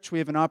church, we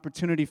have an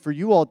opportunity for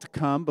you all to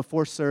come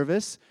before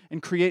service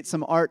and create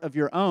some art of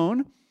your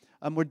own.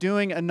 We're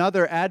doing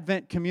another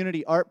Advent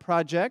community art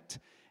project,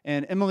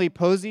 and Emily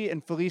Posey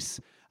and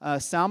Felice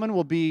Salmon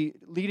will be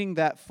leading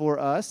that for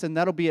us, and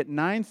that'll be at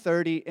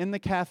 9:30 in the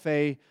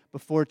cafe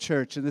before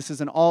church. And this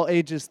is an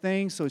all-ages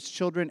thing, so it's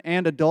children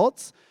and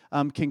adults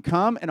can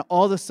come, and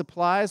all the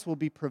supplies will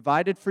be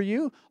provided for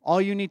you.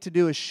 All you need to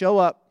do is show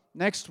up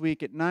next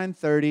week at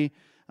 9:30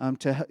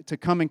 to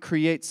come and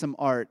create some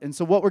art. And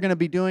so what we're going to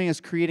be doing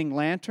is creating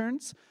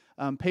lanterns,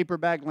 paper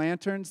bag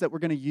lanterns that we're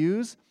going to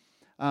use.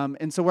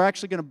 And so we're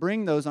actually going to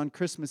bring those on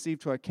Christmas Eve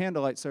to our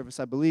candlelight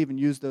service, I believe, and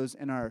use those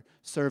in our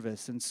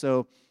service. And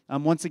so,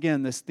 once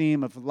again, this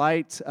theme of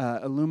light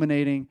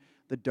illuminating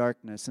the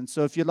darkness. And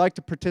so if you'd like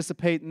to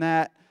participate in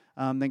that,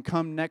 then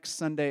come next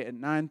Sunday at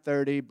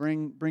 9:30.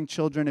 Bring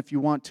children if you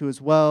want to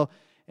as well,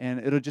 and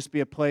it'll just be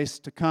a place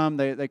to come.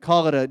 They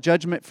call it a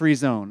judgment-free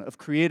zone of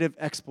creative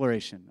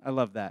exploration. I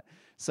love that.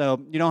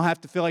 So you don't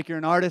have to feel like you're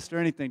an artist or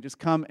anything. Just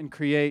come and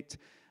create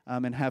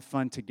and have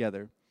fun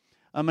together.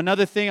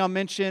 Another thing I'll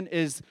mention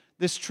is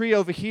this tree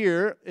over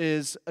here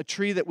is a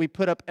tree that we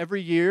put up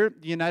every year.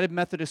 The United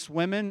Methodist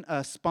Women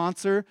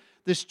sponsor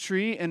this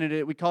tree, and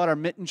we call it our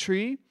mitten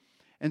tree.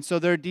 And so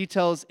there are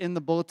details in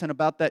the bulletin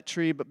about that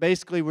tree, but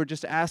basically we're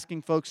just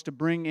asking folks to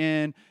bring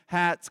in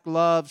hats,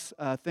 gloves,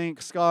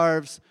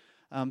 scarves,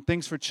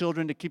 things for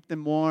children to keep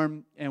them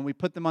warm, and we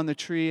put them on the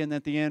tree, and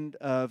at the end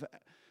of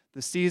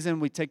the season,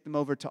 we take them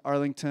over to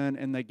Arlington,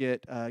 and they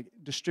get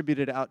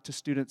distributed out to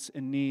students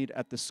in need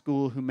at the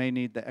school who may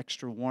need the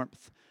extra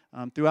warmth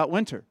throughout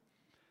winter.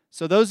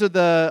 So those are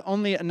the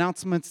only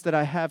announcements that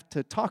I have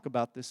to talk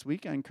about this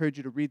week. I encourage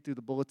you to read through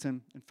the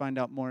bulletin and find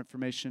out more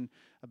information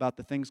about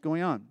the things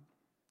going on.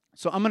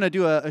 So I'm going to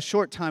do a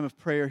short time of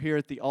prayer here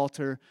at the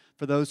altar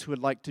for those who would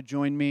like to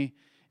join me,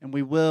 and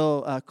we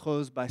will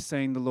close by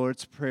saying the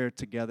Lord's Prayer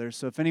together.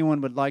 So if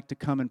anyone would like to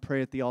come and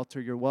pray at the altar,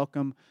 you're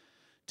welcome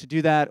to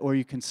do that, or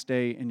you can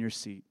stay in your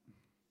seat.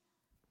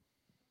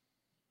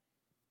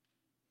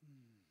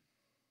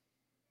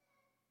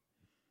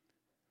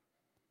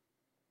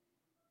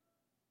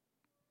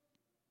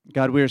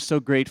 God, we are so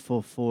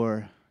grateful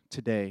for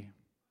today.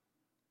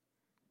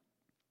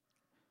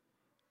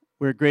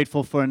 We're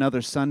grateful for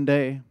another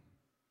Sunday,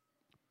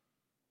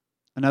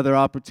 another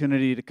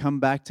opportunity to come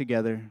back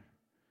together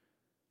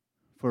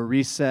for a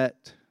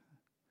reset,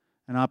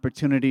 an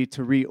opportunity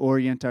to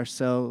reorient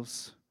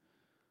ourselves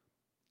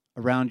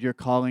around your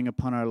calling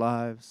upon our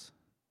lives.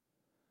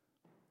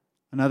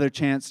 Another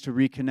chance to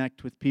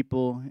reconnect with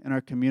people in our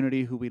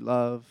community who we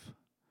love.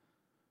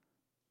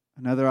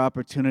 Another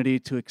opportunity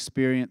to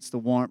experience the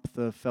warmth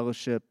of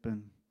fellowship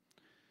and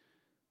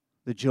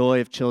the joy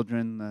of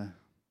children,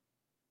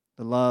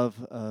 the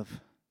love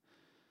of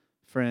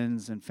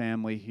friends and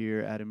family here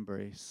at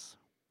Embrace.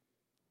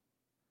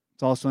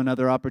 It's also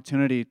another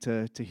opportunity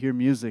to hear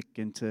music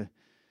and to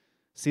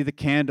see the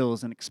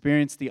candles and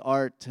experience the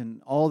art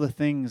and all the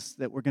things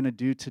that we're going to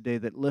do today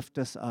that lift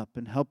us up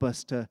and help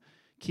us to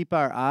keep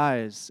our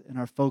eyes and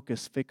our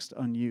focus fixed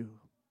on you.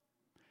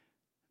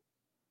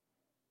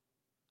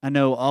 I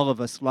know all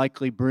of us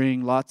likely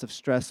bring lots of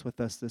stress with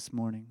us this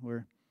morning.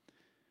 We've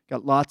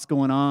got lots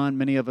going on.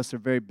 Many of us are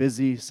very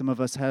busy. Some of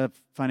us have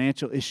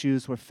financial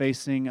issues we're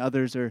facing.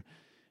 Others are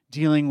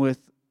dealing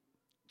with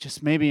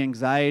just maybe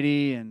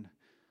anxiety, and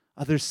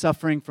others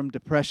suffering from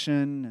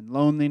depression and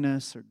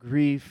loneliness or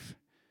grief.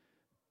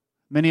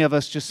 Many of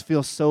us just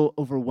feel so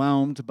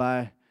overwhelmed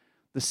by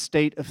the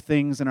state of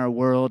things in our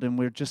world, and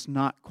we're just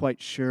not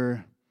quite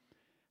sure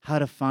how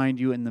to find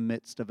you in the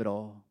midst of it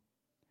all.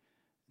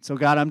 So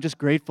God, I'm just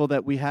grateful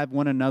that we have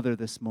one another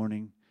this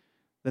morning,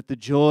 that the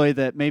joy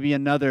that maybe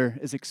another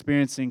is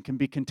experiencing can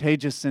be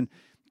contagious and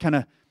kind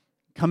of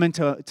come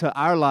into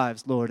our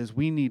lives, Lord, as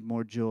we need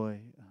more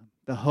joy,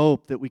 the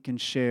hope that we can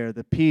share,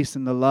 the peace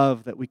and the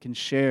love that we can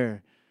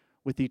share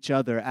with each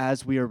other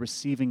as we are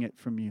receiving it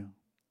from you.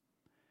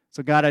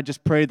 So God, I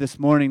just pray this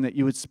morning that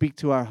you would speak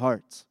to our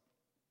hearts,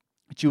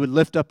 that you would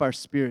lift up our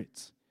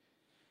spirits,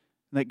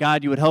 and that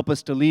God, you would help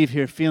us to leave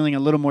here feeling a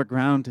little more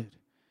grounded,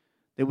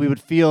 that we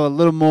would feel a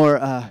little more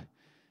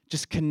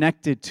just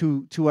connected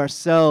to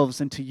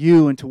ourselves and to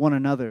you and to one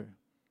another,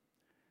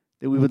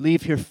 that we would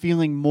leave here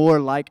feeling more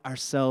like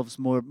ourselves,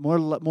 more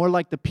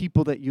like the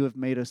people that you have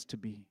made us to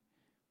be.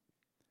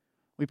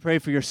 We pray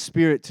for your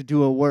Spirit to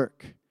do a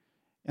work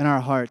in our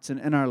hearts and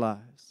in our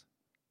lives.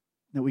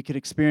 that we could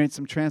experience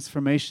some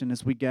transformation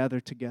as we gather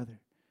together,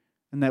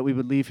 and that we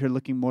would leave here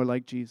looking more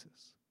like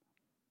Jesus.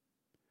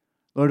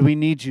 Lord, we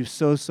need you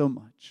so, so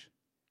much.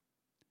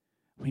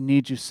 We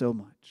need you so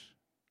much.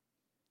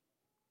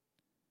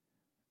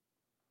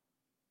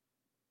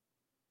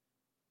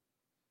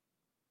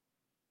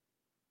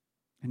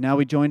 And now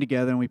we join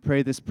together and we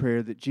pray this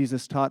prayer that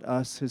Jesus taught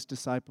us, his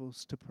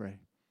disciples, to pray.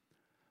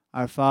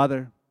 Our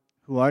Father,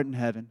 who art in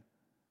heaven,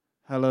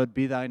 hallowed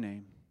be thy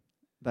name.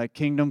 Thy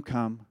kingdom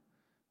come,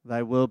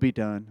 thy will be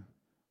done,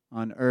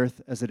 on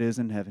earth as it is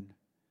in heaven.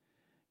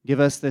 Give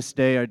us this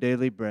day our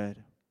daily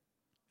bread,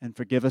 and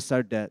forgive us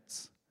our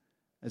debts,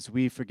 as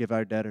we forgive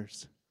our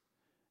debtors.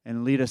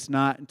 And lead us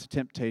not into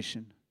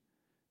temptation,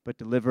 but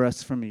deliver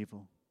us from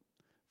evil.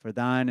 For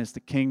thine is the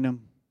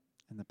kingdom,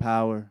 and the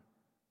power,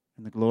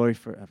 and the glory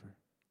forever.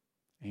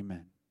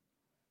 Amen.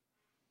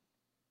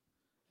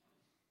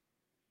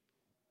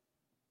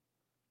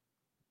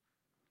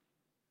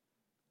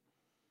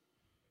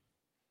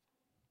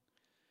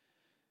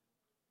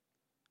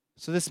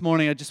 So this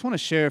morning, I just want to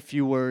share a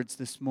few words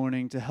this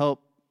morning to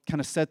help kind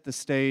of set the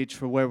stage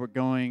for where we're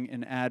going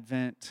in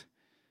Advent,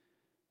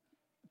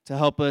 to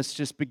help us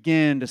just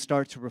begin to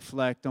start to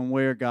reflect on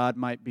where God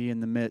might be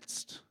in the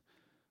midst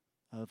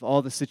of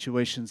all the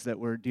situations that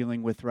we're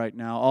dealing with right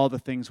now, all the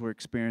things we're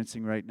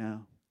experiencing right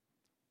now.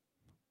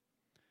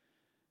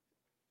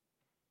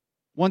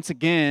 Once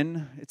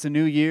again, it's a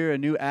new year, a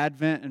new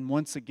Advent, and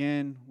once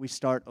again, we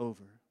start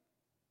over.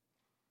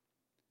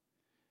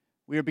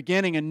 We are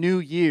beginning a new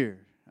year.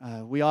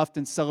 We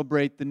often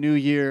celebrate the new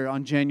year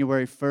on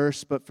January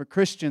 1st, but for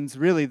Christians,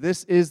 really,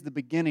 this is the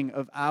beginning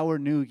of our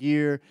new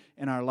year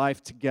in our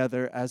life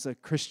together as a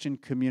Christian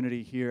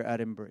community here at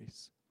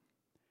Embrace.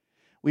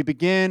 We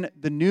begin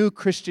the new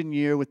Christian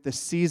year with the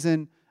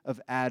season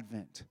of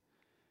Advent.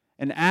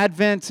 And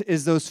Advent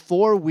is those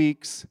 4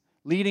 weeks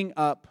leading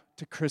up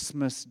to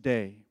Christmas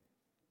Day.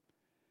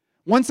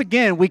 Once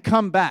again, we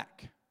come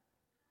back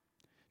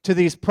to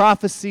these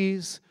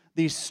prophecies,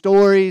 these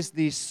stories,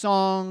 these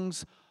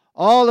songs,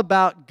 all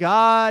about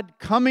God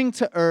coming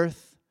to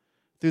earth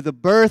through the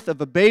birth of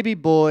a baby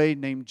boy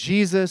named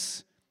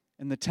Jesus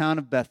in the town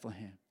of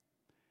Bethlehem.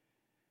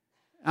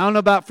 I don't know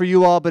about for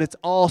you all, but it's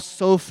all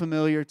so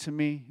familiar to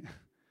me.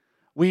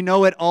 We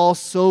know it all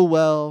so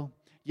well,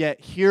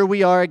 yet here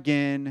we are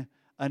again,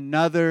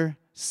 another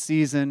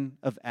season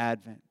of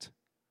Advent.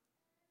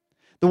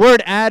 The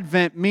word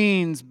Advent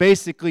means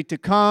basically to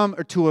come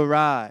or to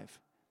arrive.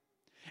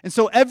 And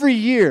so every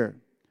year,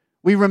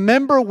 we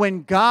remember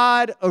when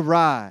God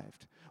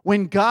arrived,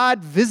 when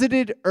God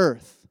visited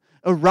earth,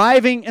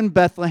 arriving in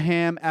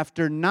Bethlehem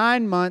after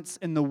 9 months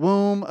in the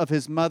womb of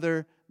his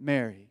mother,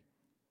 Mary.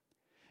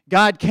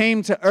 God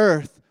came to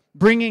earth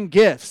bringing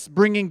gifts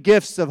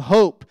of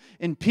hope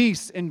and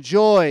peace and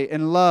joy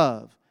and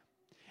love.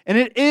 And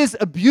it is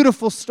a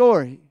beautiful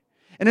story.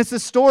 And it's a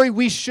story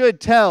we should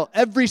tell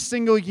every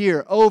single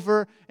year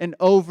over and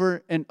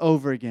over and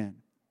over again.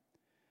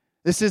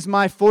 This is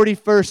my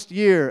 41st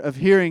year of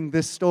hearing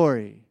this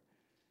story,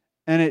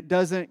 and it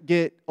doesn't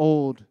get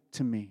old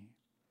to me.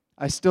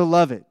 I still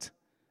love it,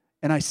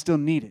 and I still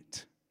need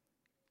it.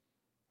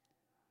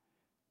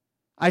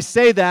 I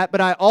say that, but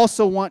I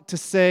also want to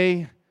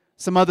say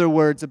some other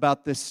words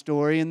about this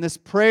story. And this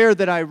prayer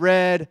that I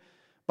read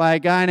by a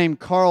guy named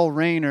Carl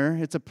Rayner,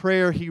 it's a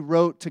prayer he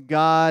wrote to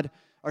God,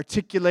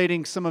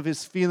 articulating some of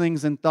his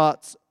feelings and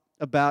thoughts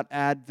about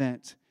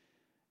Advent.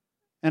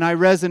 And I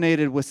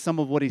resonated with some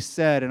of what he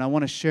said, and I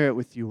want to share it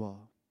with you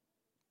all.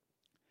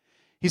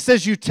 He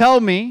says, "You tell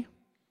me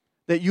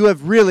that you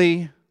have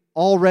really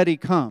already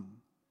come,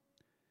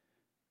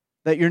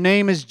 that your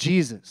name is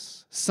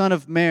Jesus, Son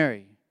of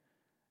Mary,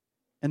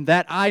 and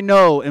that I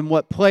know in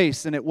what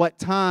place and at what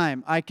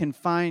time I can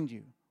find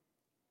you.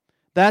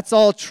 That's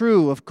all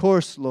true, of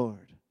course,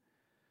 Lord.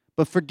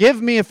 But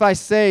forgive me if I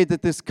say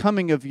that this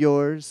coming of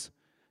yours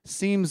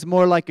seems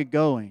more like a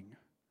going,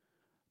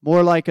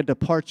 more like a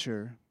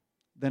departure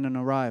than an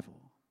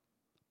arrival."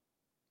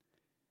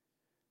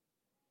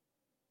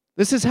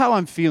 This is how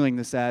I'm feeling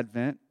this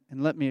Advent,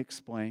 and let me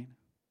explain.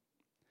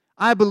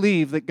 I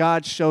believe that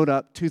God showed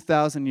up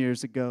 2,000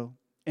 years ago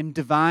in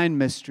divine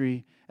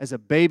mystery as a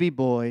baby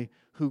boy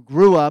who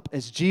grew up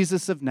as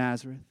Jesus of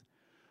Nazareth,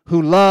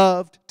 who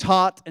loved,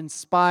 taught,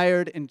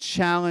 inspired, and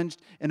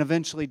challenged, and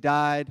eventually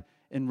died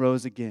and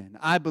rose again.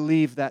 I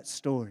believe that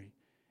story,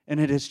 and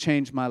it has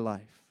changed my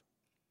life.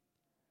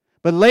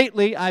 But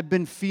lately, I've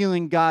been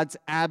feeling God's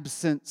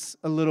absence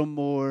a little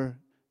more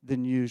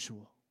than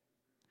usual.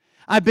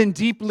 I've been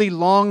deeply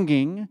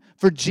longing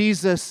for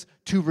Jesus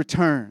to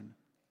return,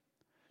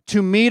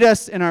 to meet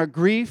us in our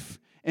grief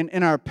and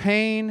in our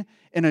pain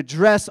and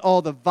address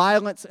all the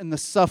violence and the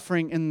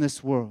suffering in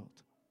this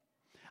world.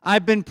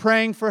 I've been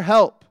praying for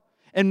help,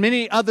 and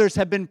many others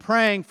have been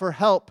praying for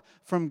help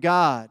from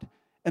God,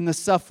 and the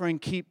suffering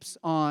keeps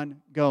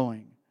on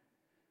going.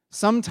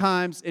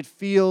 Sometimes it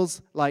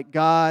feels like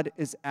God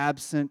is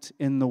absent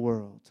in the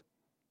world.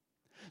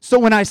 So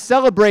when I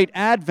celebrate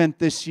Advent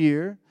this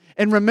year,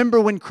 and remember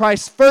when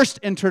Christ first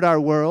entered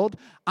our world,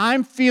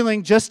 I'm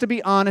feeling, just to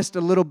be honest, a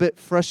little bit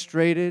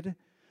frustrated,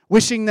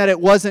 wishing that it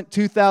wasn't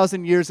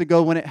 2,000 years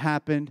ago when it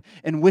happened,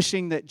 and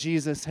wishing that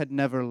Jesus had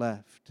never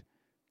left.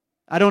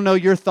 I don't know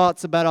your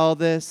thoughts about all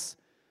this,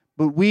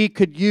 but we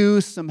could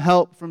use some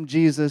help from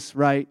Jesus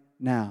right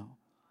now.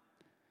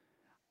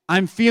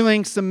 I'm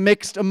feeling some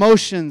mixed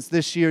emotions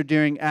this year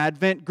during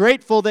Advent,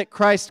 grateful that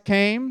Christ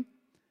came,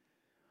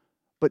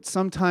 but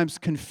sometimes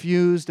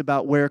confused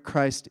about where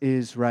Christ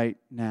is right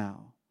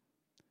now.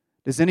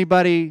 Does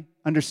anybody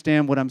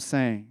understand what I'm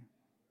saying?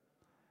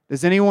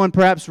 Does anyone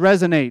perhaps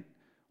resonate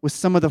with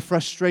some of the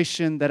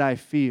frustration that I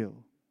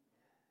feel?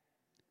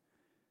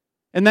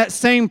 In that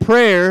same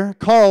prayer,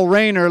 Carl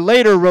Rayner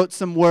later wrote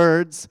some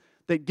words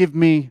that give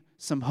me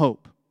some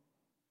hope.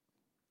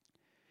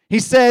 He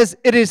says,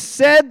 "It is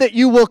said that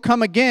you will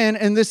come again,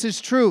 and this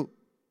is true.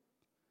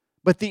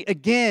 But the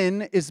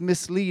again is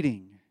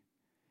misleading.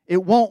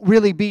 It won't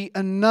really be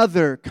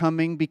another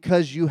coming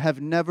because you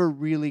have never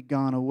really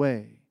gone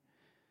away.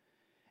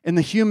 In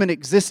the human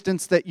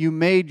existence that you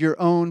made your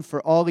own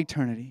for all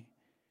eternity,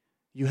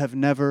 you have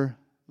never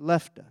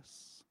left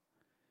us."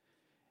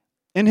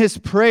 In his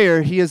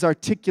prayer, he has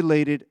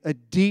articulated a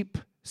deep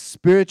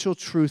spiritual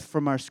truth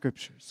from our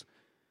scriptures,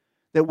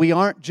 that we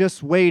aren't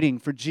just waiting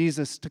for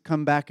Jesus to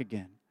come back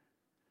again,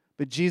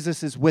 but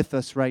Jesus is with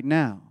us right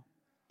now,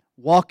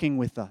 walking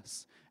with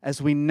us as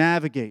we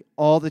navigate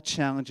all the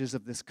challenges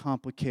of this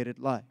complicated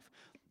life.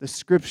 The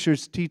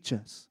scriptures teach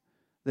us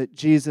that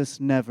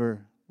Jesus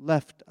never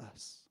left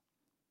us.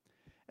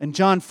 In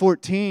John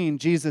 14,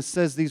 Jesus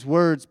says these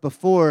words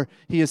before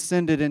he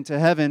ascended into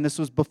heaven. This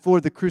was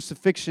before the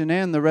crucifixion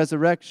and the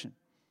resurrection.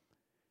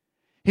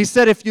 He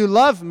said, "If you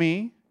love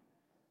me,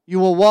 you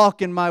will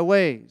walk in my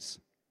ways.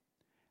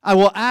 I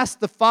will ask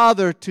the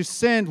Father to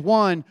send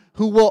one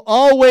who will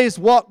always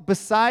walk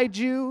beside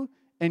you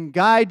and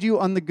guide you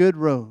on the good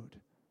road."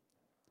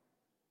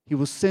 He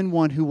will send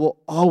one who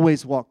will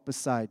always walk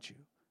beside you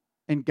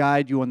and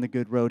guide you on the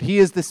good road. He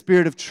is the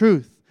Spirit of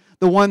truth,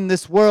 the one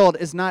this world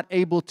is not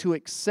able to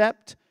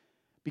accept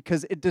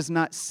because it does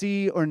not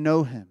see or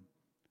know him.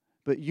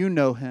 But you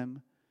know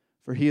him,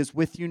 for he is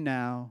with you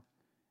now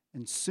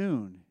and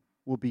soon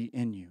will be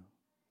in you.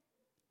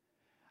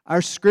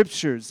 Our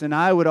scriptures, and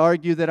I would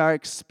argue that our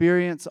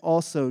experience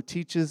also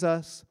teaches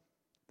us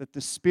that the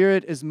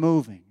Spirit is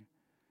moving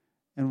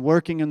and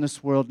working in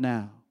this world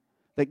now,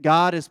 that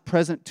God is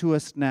present to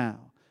us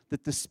now,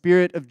 that the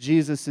Spirit of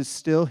Jesus is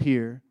still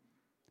here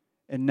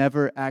and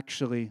never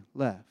actually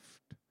left.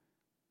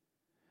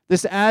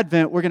 This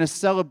Advent, we're going to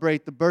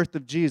celebrate the birth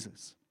of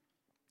Jesus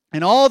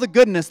and all the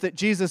goodness that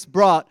Jesus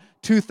brought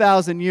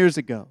 2,000 years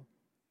ago.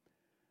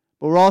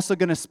 But we're also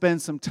going to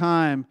spend some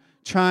time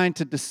trying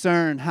to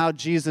discern how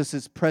Jesus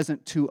is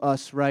present to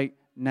us right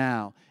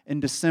now in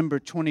December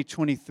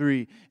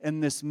 2023 in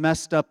this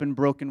messed up and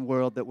broken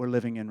world that we're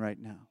living in right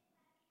now.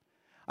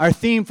 Our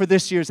theme for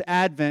this year's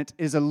Advent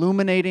is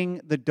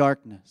Illuminating the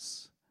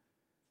Darkness.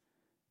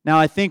 Now,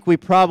 I think we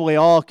probably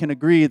all can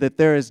agree that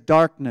there is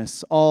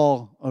darkness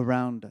all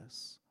around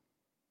us.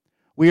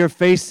 We are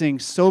facing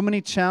so many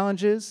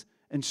challenges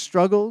and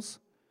struggles.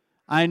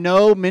 I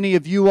know many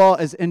of you all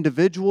as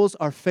individuals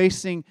are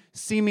facing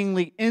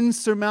seemingly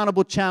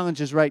insurmountable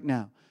challenges right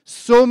now.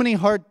 So many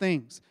hard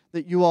things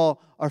that you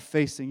all are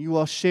facing. You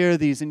all share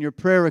these in your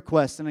prayer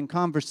requests and in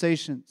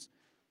conversations.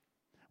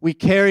 We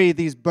carry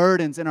these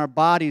burdens in our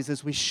bodies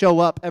as we show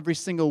up every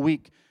single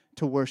week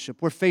to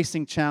worship. We're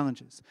facing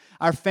challenges.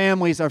 Our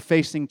families are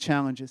facing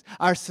challenges.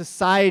 Our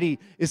society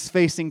is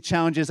facing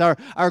challenges.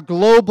 Our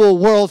global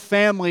world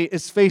family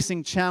is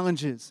facing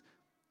challenges.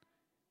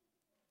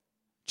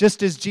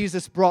 Just as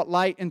Jesus brought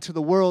light into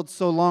the world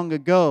so long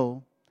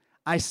ago,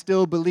 I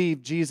still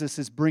believe Jesus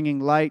is bringing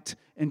light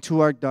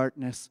into our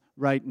darkness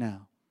right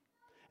now.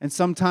 And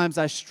sometimes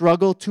I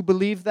struggle to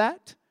believe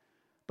that,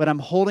 but I'm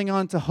holding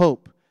on to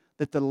hope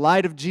that the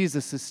light of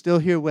Jesus is still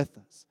here with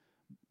us,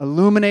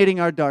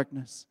 illuminating our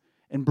darkness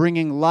and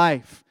bringing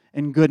life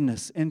and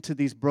goodness into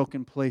these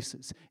broken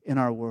places in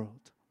our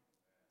world.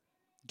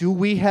 Do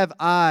we have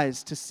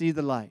eyes to see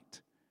the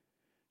light?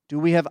 Do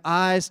we have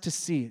eyes to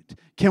see it?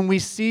 Can we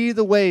see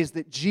the ways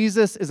that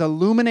Jesus is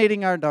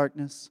illuminating our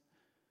darkness,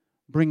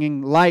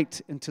 bringing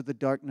light into the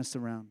darkness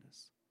around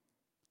us?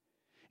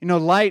 You know,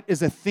 light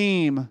is a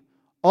theme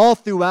all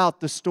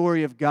throughout the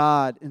story of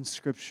God in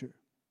Scripture.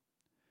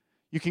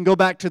 You can go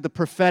back to the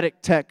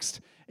prophetic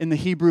text in the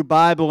Hebrew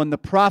Bible, and the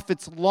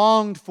prophets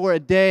longed for a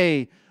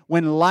day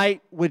when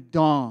light would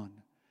dawn.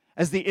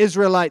 As the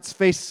Israelites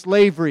faced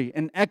slavery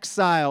and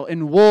exile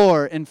and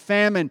war and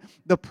famine,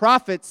 the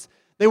prophets,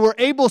 they were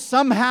able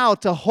somehow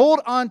to hold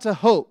on to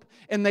hope,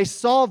 and they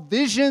saw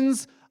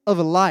visions of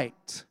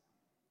light.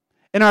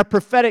 In our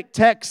prophetic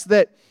text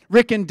that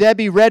Rick and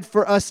Debbie read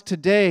for us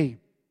today,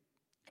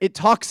 it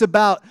talks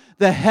about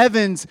the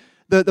heavens.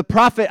 The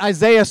prophet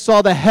Isaiah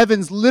saw the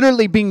heavens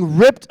literally being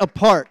ripped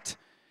apart.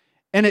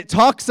 And it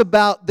talks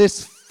about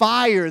this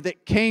fire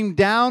that came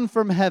down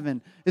from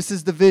heaven. This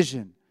is the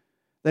vision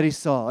that he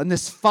saw. And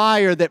this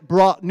fire that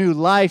brought new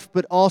life,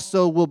 but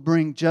also will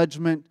bring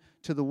judgment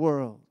to the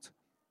world.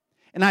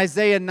 In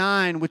Isaiah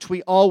 9, which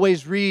we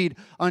always read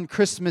on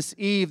Christmas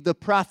Eve, the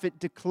prophet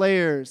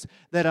declares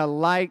that a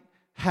light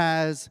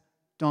has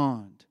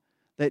dawned,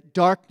 that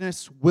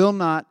darkness will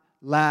not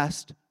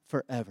last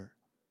forever.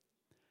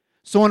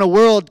 So in a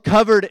world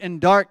covered in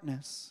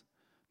darkness,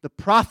 the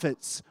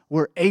prophets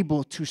were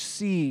able to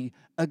see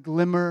a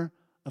glimmer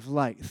of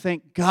light.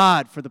 Thank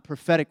God for the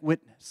prophetic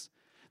witness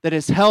that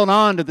has held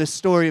on to this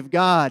story of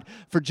God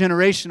for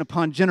generation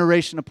upon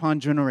generation upon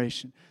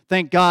generation.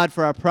 Thank God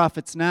for our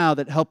prophets now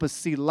that help us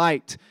see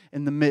light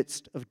in the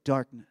midst of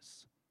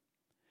darkness.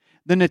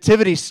 The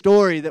nativity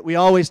story that we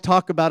always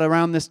talk about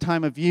around this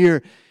time of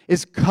year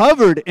is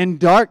covered in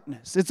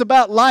darkness. It's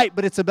about light,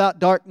 but it's about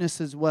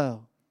darkness as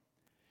well.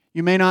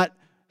 You may not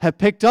have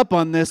picked up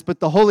on this, but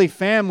the Holy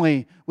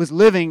Family was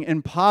living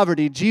in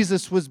poverty.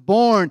 Jesus was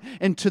born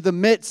into the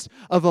midst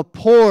of a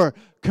poor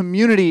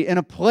community in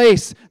a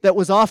place that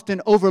was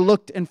often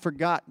overlooked and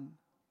forgotten.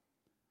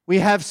 We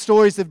have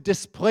stories of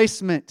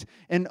displacement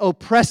and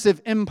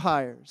oppressive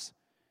empires.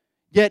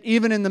 Yet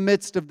even in the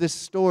midst of this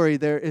story,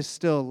 there is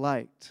still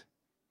light.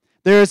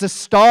 There is a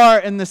star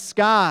in the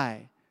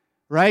sky,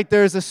 right?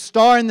 There is a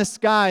star in the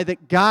sky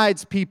that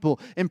guides people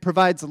and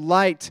provides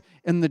light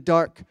in the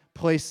dark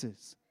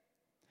places.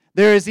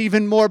 There is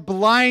even more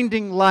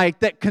blinding light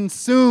that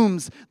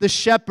consumes the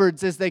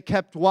shepherds as they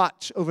kept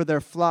watch over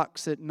their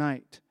flocks at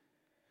night.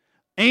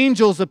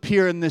 Angels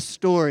appear in this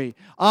story.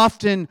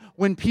 Often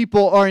when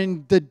people are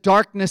in the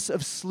darkness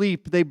of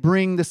sleep, they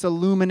bring this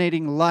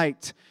illuminating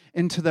light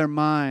into their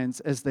minds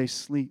as they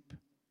sleep.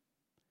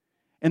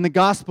 In the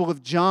Gospel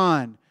of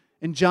John,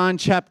 in John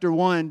chapter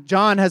 1,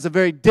 John has a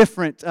very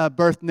different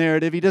birth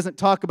narrative. He doesn't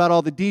talk about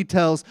all the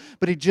details,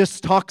 but he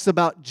just talks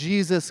about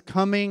Jesus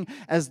coming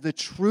as the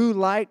true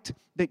light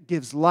that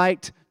gives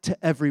light to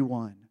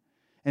everyone.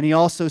 And he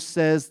also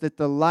says that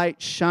the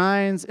light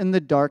shines in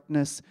the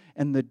darkness,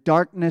 and the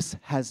darkness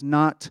has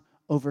not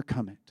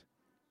overcome it.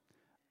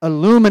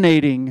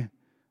 Illuminating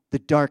the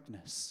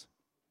darkness.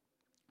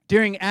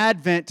 During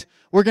Advent,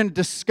 we're going to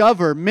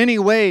discover many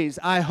ways,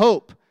 I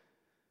hope,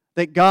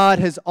 that God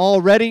has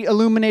already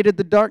illuminated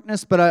the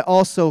darkness, but I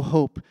also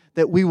hope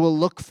that we will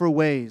look for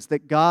ways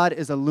that God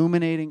is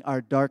illuminating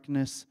our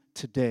darkness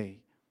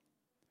today.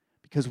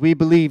 Because we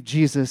believe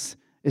Jesus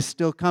is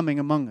still coming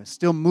among us,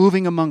 still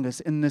moving among us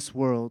in this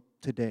world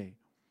today.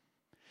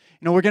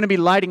 You know, we're going to be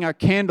lighting our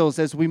candles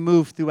as we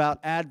move throughout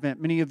Advent.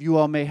 Many of you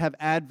all may have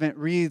Advent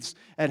wreaths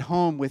at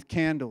home with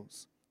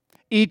candles.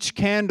 Each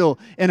candle,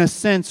 in a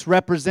sense,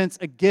 represents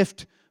a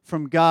gift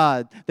from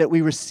God that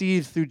we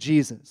receive through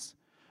Jesus.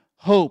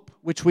 Hope,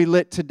 which we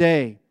lit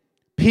today,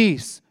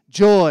 peace,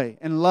 joy,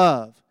 and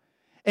love.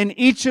 And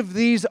each of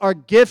these are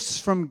gifts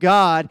from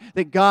God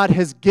that God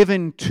has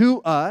given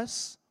to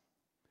us,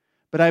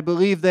 but I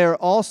believe they are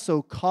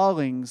also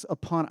callings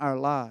upon our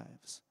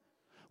lives.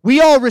 We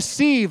all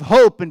receive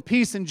hope and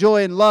peace and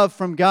joy and love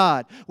from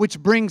God, which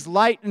brings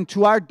light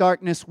into our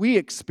darkness we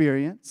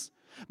experience,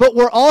 but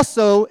we're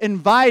also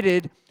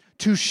invited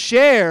to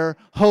share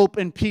hope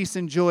and peace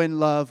and joy and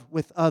love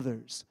with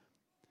others.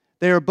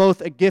 They are both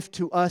a gift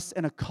to us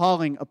and a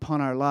calling upon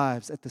our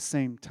lives at the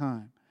same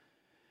time.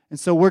 And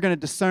so we're going to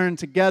discern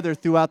together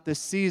throughout this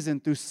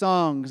season, through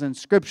songs and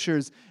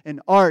scriptures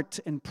and art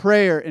and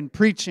prayer and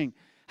preaching,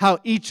 how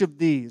each of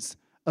these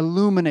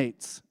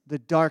illuminates the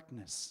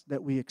darkness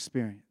that we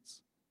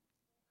experience.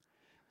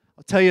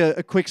 I'll tell you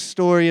a quick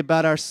story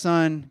about our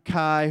son,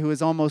 Kai, who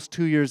is almost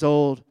 2 years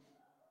old.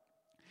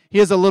 He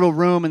has a little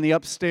room in the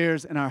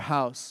upstairs in our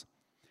house.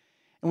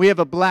 And we have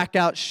a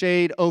blackout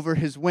shade over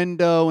his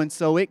window, and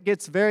so it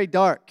gets very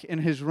dark in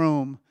his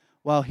room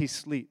while he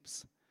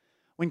sleeps.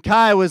 When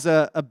Kai was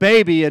a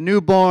baby, a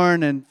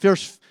newborn, and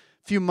first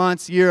few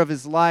months, year of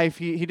his life,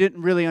 he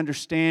didn't really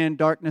understand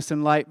darkness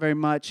and light very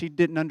much. He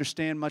didn't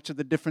understand much of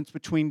the difference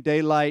between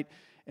daylight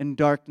and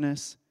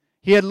darkness.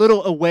 He had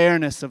little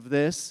awareness of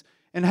this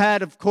and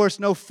had, of course,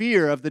 no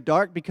fear of the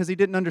dark because he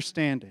didn't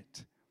understand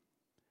it.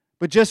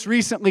 But just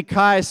recently,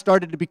 Kai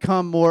started to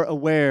become more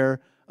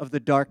aware of the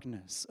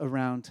darkness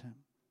around him.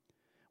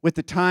 With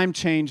the time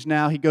change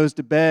now, he goes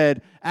to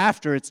bed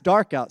after it's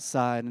dark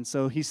outside, and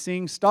so he's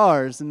seeing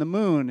stars and the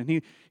moon,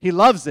 and he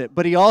loves it,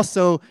 but he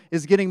also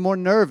is getting more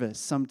nervous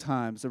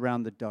sometimes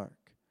around the dark.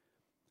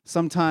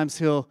 Sometimes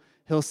he'll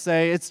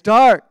say, "It's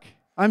dark,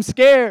 I'm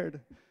scared,"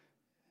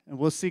 and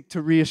we'll seek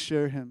to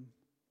reassure him.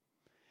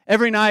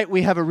 Every night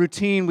we have a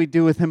routine we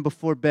do with him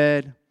before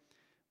bed: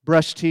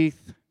 brush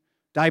teeth,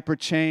 diaper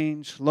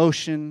change,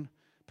 lotion,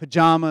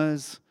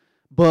 pajamas,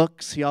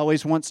 books. He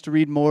always wants to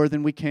read more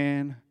than we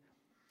can.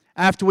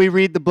 After we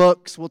read the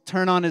books, we'll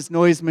turn on his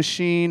noise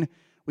machine,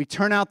 we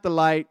turn out the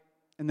light,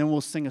 and then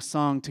we'll sing a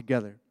song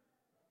together.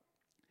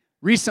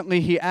 Recently,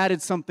 he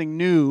added something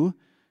new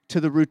to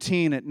the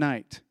routine at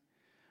night.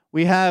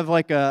 We have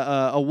like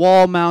a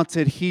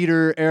wall-mounted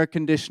heater, air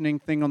conditioning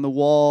thing on the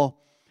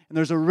wall, and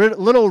there's a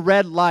little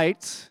red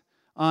light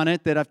on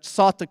it that I've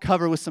sought to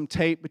cover with some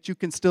tape, but you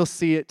can still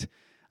see it.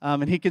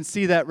 And he can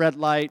see that red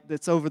light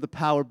that's over the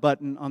power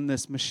button on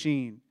this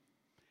machine.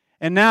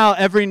 And now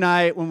every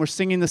night when we're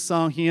singing the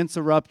song, he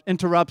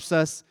interrupts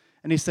us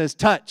and he says,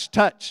 touch,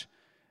 touch.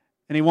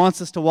 And he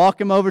wants us to walk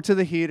him over to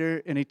the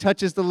heater, and he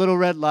touches the little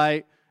red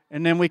light,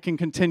 and then we can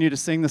continue to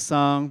sing the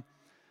song.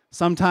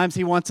 Sometimes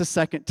he wants a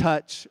second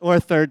touch or a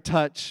third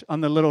touch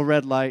on the little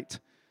red light.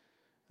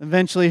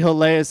 Eventually he'll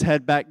lay his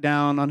head back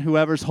down on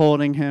whoever's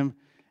holding him,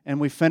 and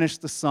we finish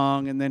the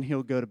song, and then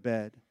he'll go to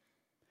bed.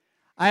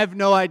 I have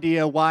no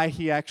idea why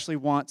he actually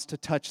wants to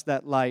touch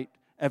that light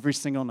every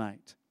single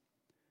night.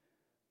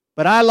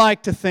 But I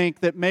like to think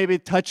that maybe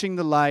touching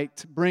the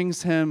light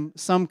brings him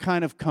some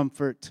kind of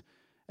comfort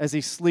as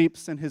he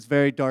sleeps in his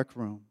very dark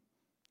room.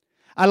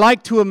 I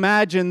like to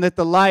imagine that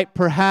the light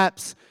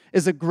perhaps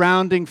is a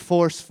grounding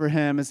force for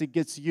him as he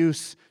gets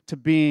used to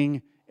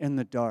being in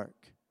the dark.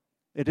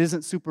 It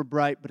isn't super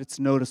bright, but it's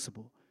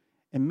noticeable.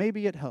 And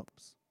maybe it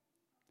helps.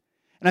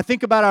 And I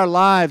think about our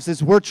lives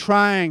as we're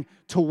trying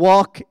to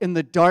walk in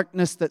the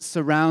darkness that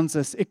surrounds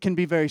us. It can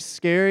be very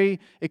scary.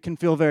 It can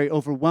feel very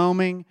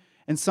overwhelming.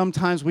 And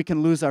sometimes we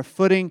can lose our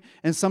footing.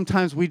 And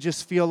sometimes we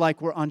just feel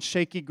like we're on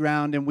shaky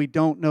ground and we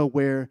don't know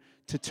where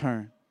to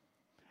turn.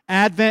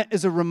 Advent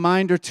is a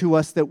reminder to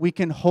us that we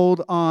can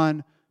hold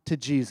on to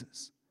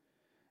Jesus.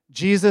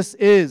 Jesus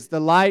is the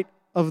light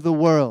of the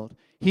world.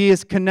 He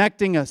is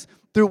connecting us.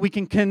 We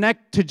can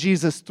connect to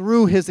Jesus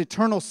through His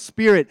eternal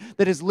Spirit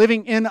that is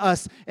living in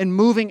us and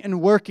moving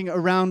and working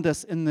around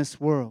us in this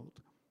world.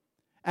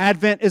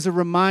 Advent is a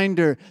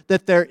reminder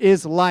that there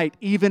is light,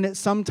 even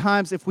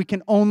sometimes if we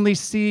can only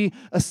see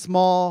a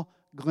small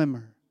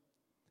glimmer.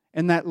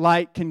 And that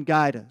light can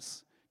guide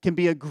us, can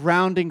be a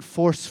grounding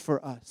force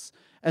for us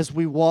as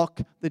we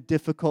walk the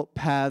difficult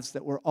paths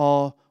that we're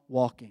all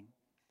walking.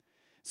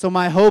 So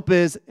my hope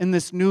is in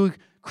this new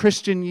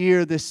Christian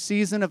year, this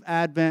season of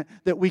Advent,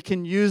 that we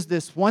can use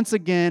this once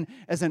again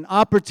as an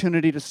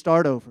opportunity to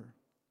start over,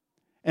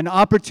 an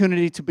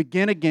opportunity to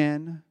begin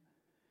again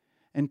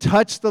and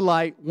touch the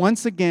light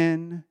once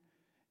again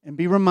and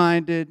be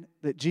reminded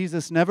that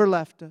Jesus never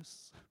left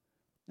us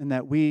and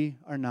that we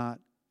are not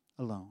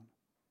alone.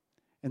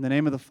 In the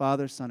name of the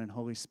Father, Son, and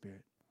Holy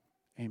Spirit,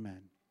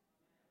 amen.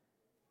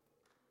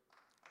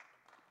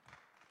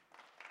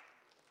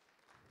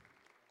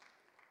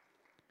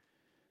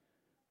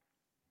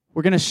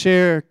 We're going to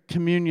share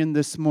communion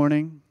this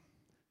morning.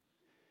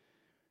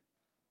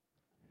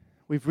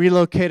 We've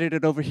relocated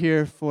it over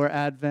here for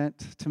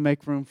Advent to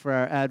make room for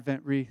our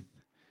Advent wreath.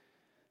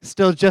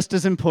 Still just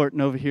as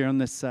important over here on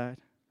this side.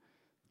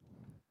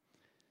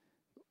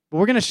 But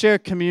we're going to share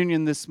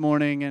communion this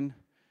morning, and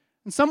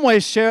in some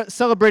ways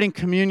celebrating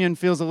communion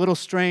feels a little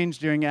strange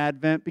during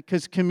Advent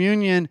because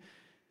communion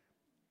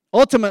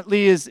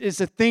ultimately is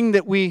a thing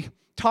that we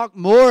talk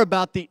more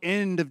about the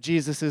end of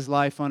Jesus'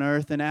 life on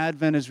earth, and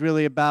Advent is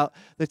really about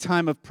the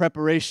time of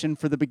preparation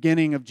for the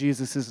beginning of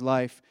Jesus'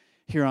 life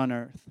here on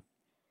earth.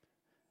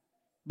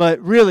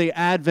 But really,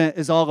 Advent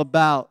is all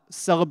about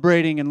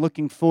celebrating and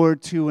looking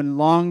forward to and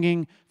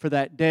longing for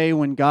that day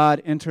when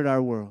God entered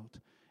our world,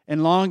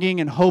 and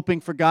longing and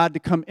hoping for God to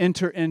come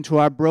enter into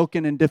our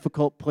broken and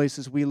difficult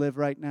places we live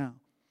right now.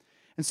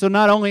 And so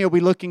not only are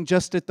we looking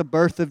just at the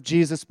birth of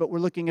Jesus, but we're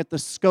looking at the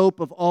scope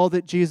of all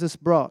that Jesus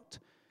brought.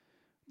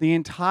 The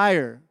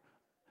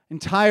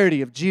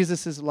entirety of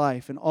Jesus'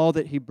 life and all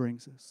that He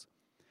brings us.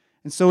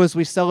 And so as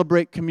we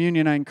celebrate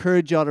communion, I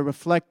encourage y'all to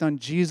reflect on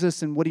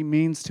Jesus and what He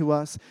means to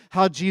us,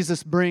 how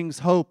Jesus brings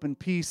hope and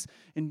peace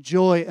and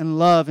joy and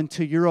love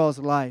into your all's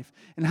life,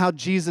 and how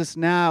Jesus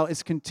now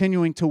is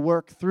continuing to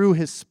work through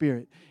His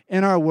Spirit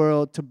in our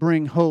world to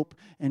bring hope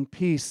and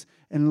peace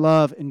and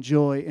love and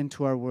joy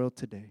into our world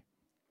today.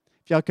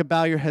 If y'all could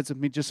bow your heads with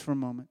me just for a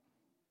moment.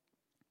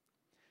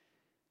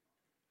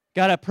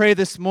 God, I pray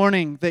this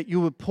morning that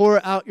you would pour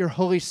out your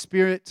Holy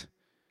Spirit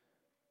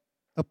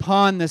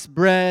upon this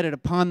bread and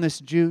upon this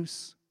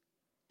juice.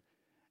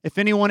 If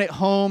anyone at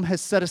home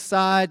has set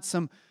aside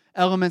some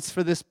elements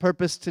for this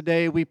purpose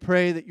today, we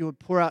pray that you would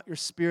pour out your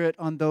Spirit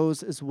on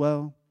those as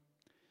well.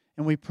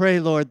 And we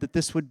pray, Lord, that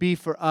this would be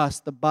for us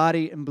the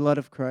body and blood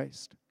of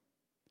Christ.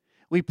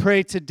 We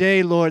pray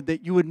today, Lord,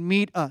 that you would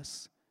meet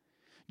us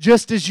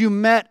just as you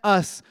met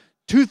us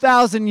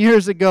 2,000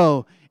 years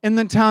ago in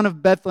the town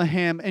of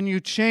Bethlehem, and you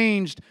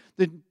changed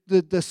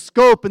the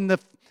scope and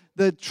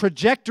the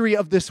trajectory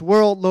of this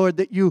world, Lord,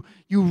 that you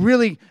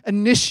really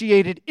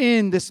initiated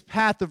in this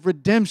path of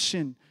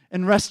redemption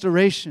and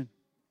restoration.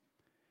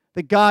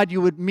 That God, you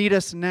would meet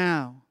us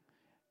now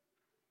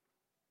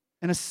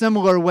in a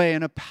similar way,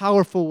 in a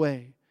powerful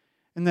way,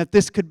 and that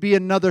this could be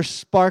another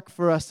spark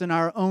for us in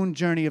our own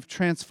journey of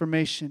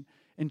transformation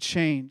and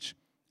change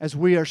as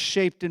we are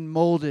shaped and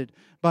molded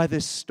by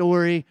this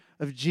story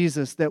of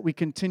Jesus that we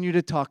continue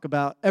to talk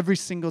about every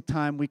single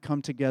time we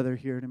come together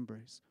here at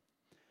Embrace.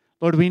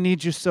 Lord, we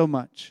need you so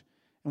much,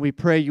 and we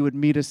pray you would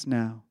meet us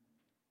now.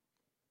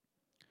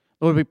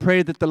 Lord, we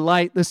pray that the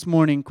light this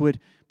morning would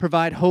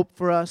provide hope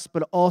for us,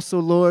 but also,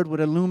 Lord,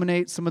 would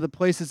illuminate some of the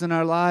places in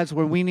our lives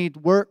where we need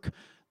work,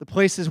 the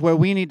places where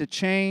we need to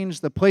change,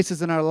 the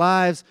places in our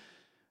lives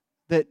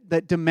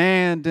that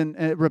demand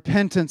and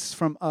repentance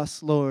from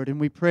us, Lord. And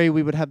we pray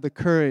we would have the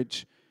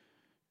courage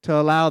to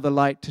allow the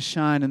light to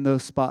shine in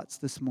those spots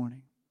this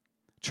morning.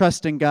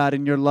 Trusting God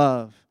in your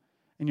love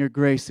and your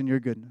grace and your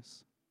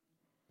goodness.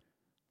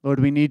 Lord,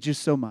 we need you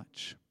so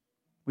much.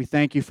 We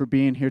thank you for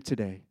being here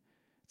today.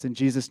 It's in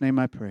Jesus' name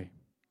I pray.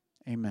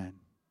 Amen.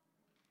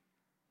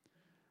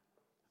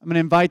 I'm going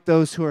to invite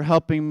those who are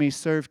helping me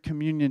serve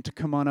communion to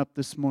come on up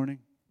this morning.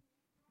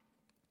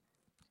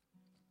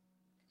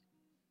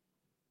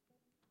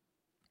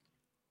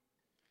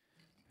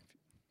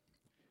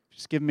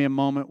 Just give me a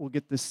moment. We'll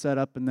get this set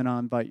up, and then I'll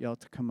invite y'all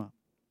to come up.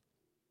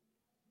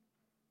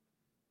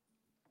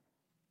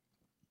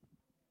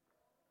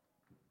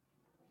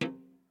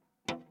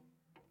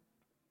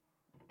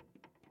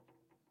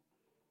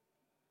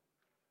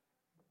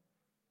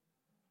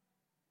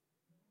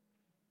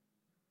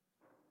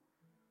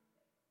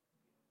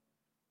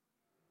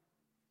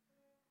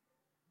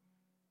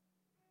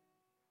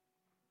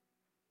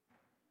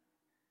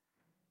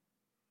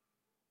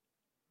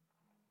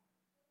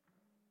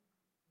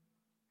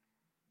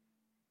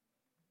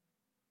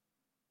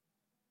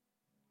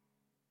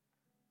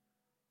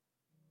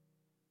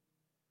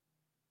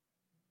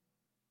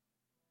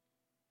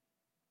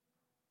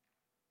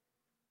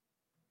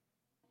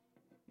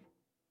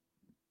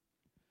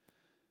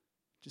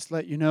 Just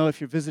let you know,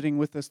 if you're visiting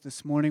with us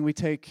this morning, we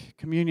take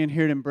communion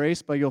here at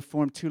Embrace, but you'll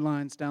form 2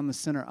 lines down the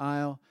center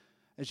aisle.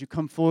 As you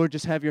come forward,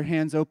 just have your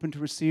hands open to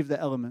receive the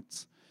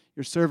elements.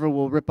 Your server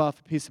will rip off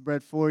a piece of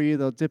bread for you.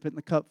 They'll dip it in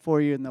the cup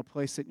for you, and they'll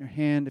place it in your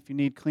hand. If you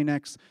need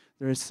Kleenex,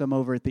 there is some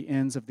over at the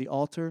ends of the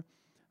altar.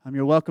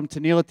 You're welcome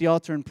to kneel at the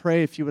altar and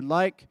pray if you would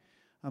like.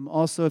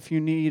 Also, if you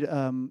need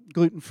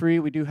gluten-free,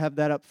 we do have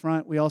that up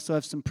front. We also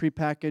have some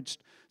prepackaged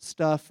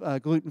stuff,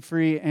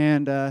 gluten-free,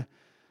 and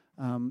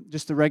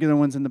just the regular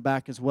ones in the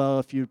back as well,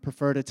 if you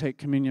prefer to take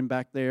communion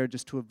back there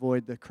just to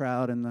avoid the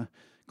crowd and the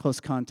close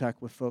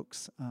contact with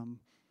folks.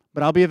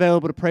 But I'll be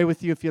available to pray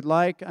with you if you'd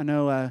like. I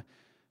know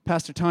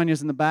Pastor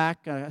Tanya's in the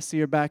back. I see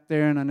her back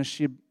there, and I know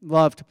she'd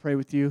love to pray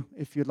with you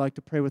if you'd like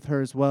to pray with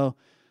her as well,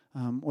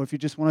 or if you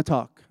just want to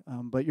talk.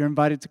 But you're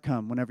invited to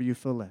come whenever you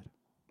feel led.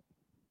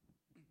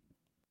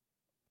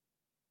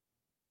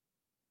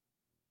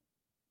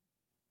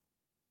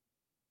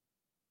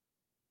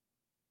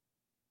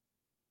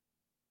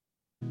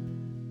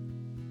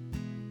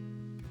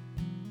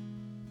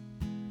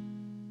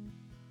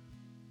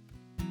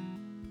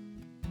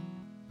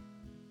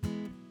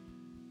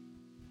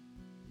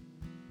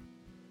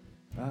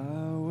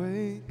 I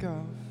wake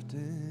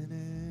often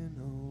in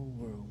a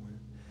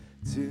whirlwind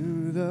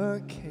to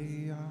the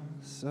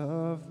chaos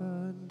of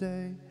the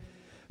day,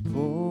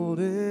 pulled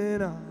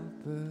in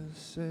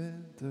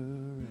opposite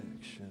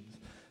directions.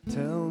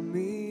 Tell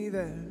me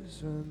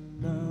there's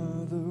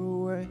another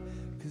way,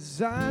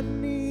 'cause I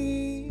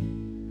need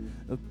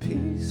a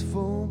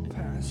peaceful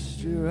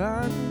pasture.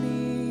 I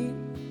need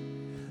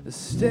a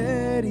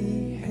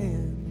steady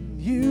hand.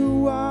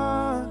 You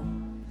are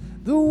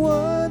the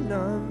one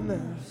I'm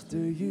after.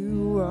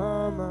 You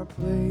are my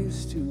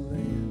place to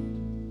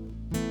land.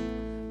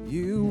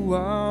 You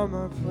are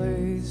my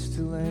place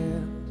to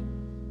land.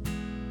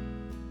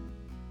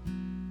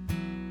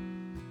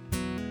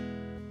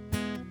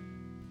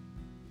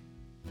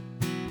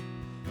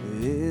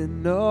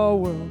 In a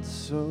world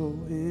so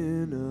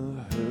in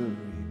a hurry,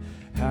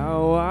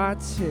 how I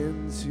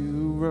tend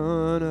to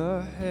run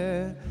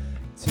ahead.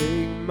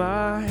 Take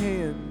my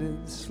hand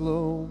and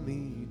slow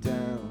me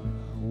down.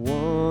 I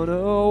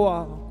wanna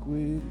walk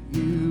with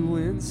you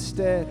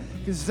instead,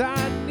 'cause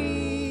I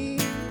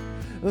need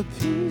a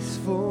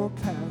peaceful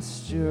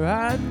pasture.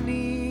 I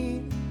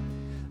need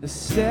a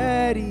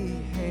steady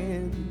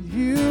hand.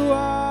 You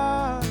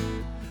are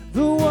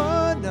the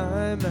one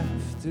I'm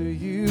after.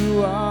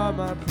 You are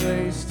my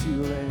place to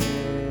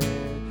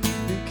land,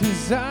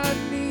 because I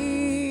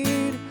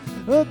need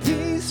a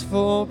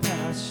peaceful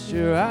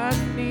pasture. I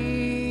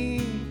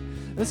need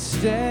a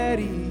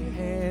steady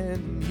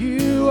hand.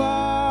 You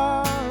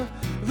are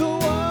the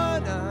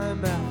one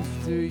I'm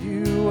after.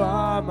 You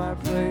are my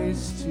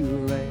place to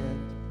land.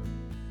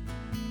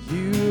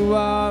 You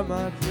are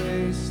my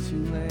place to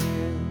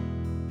land.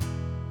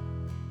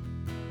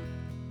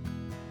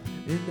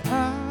 And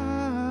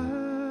I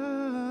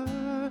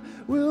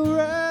will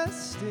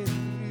rest in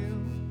you.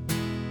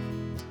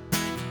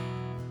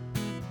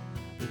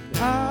 And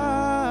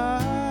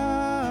I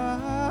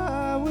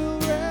will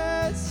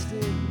rest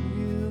in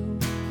you.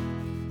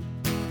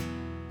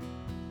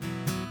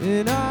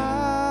 And I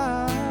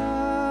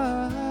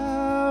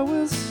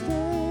will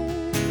stay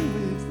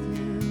with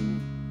you.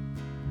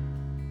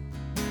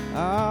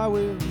 I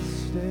will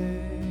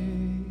stay.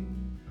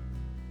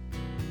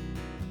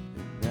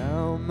 And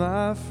now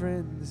my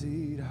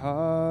frenzied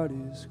heart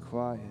is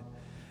quiet.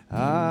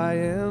 I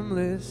am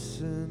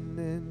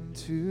listening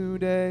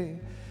today.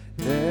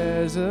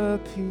 There's a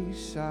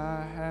peace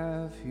I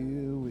have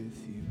here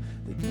with you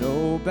that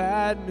no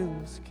bad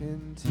news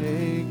can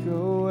take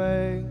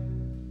away.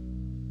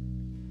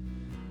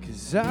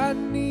 'Cause I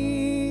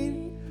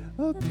need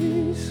a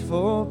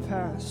peaceful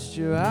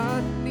pasture.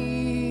 I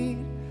need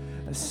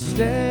a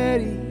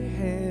steady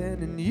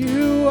hand, and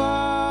you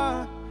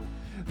are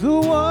the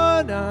one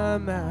one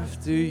I'm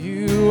after.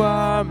 You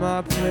are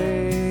my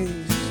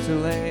place to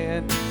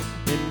land.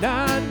 And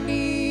I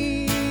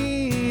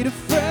need a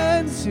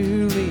friend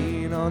to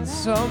lean on,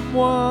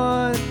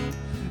 someone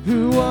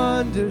who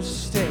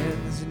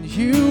understands. And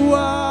you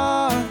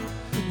are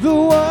the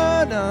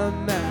one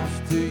I'm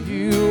after.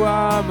 You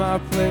are my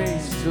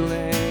place to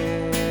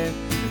land.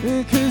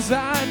 'Cause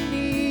I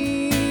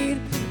need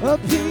a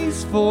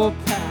peaceful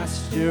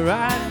pasture.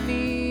 I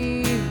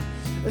need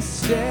a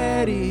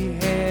steady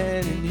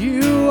hand. And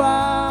you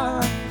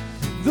are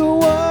the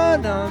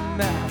one I'm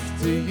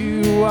after.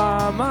 You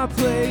are my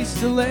place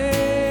to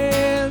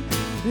land.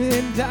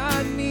 And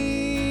I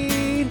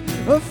need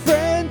a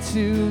friend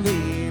to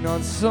lean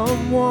on,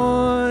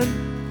 someone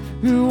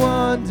who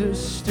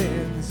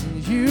understands.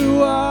 And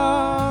you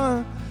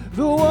are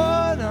the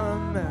one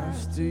I'm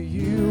after.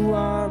 You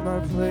are my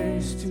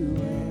place to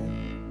land.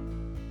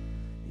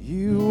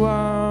 You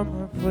are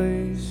my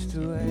place to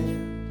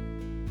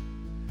land.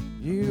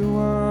 You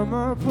are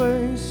my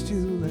place to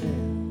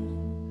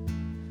land.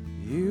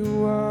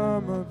 You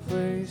are my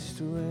place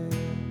to land.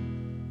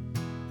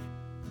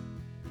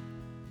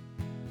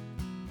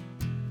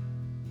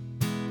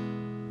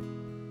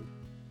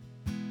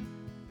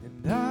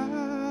 And I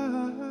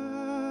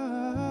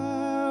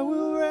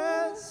will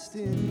rest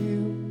in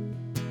you.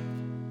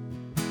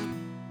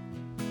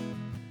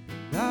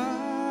 And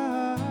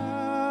I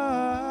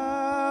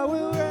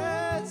will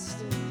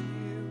rest in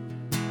you.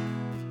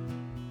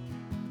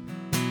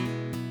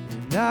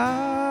 And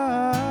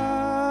I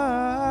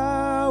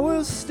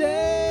will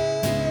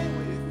stay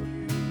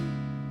with you.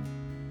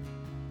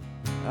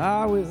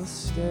 I will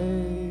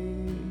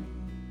stay.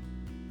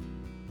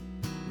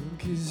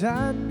 'Cause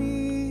I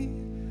need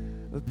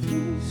a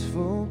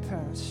peaceful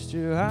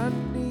pasture. I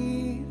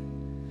need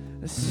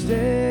a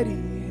steady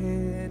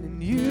hand.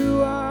 And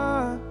you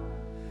are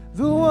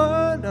the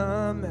one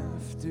I'm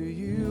after.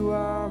 You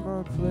are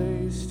my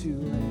place to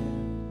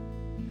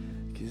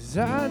land. 'Cause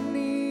I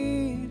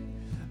need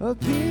a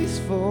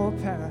peaceful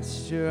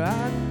pasture.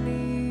 I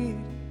need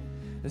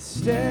a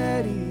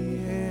steady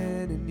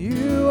hand. And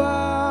you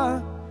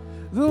are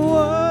the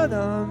one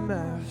I'm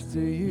after.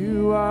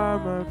 You are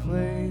my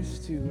place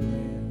to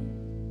land.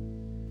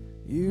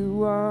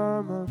 You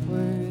are my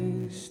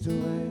place to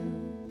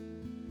land.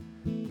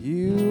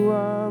 You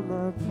are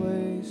my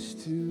place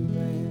to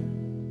land.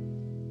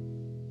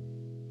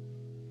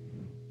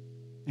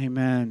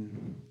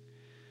 Amen.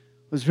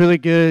 It was really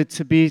good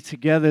to be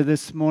together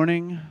this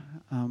morning.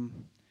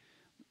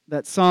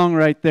 That song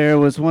right there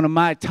was one of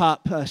my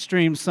top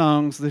stream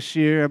songs this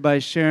year.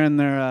 Everybody's sharing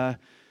their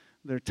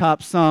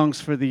top songs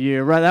for the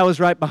year. Right, that was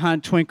right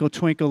behind "Twinkle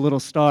Twinkle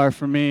Little Star"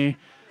 for me.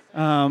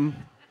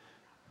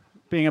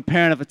 Being a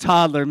parent of a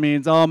toddler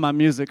means all my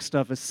music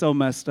stuff is so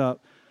messed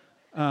up.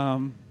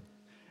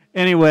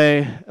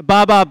 Anyway,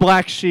 Baba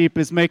Black Sheep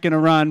is making a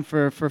run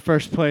for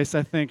first place,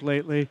 I think,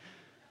 lately.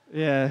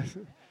 Yeah.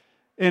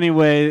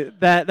 Anyway,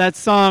 that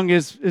song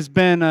has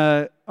been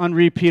on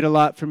repeat a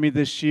lot for me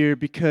this year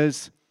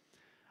because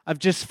I've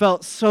just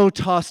felt so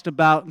tossed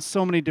about in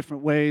so many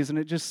different ways, and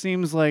it just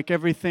seems like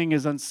everything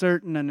is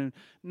uncertain and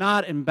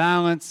not in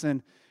balance,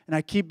 and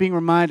I keep being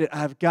reminded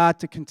I've got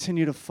to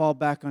continue to fall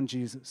back on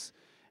Jesus.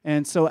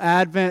 And so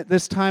Advent,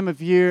 this time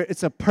of year,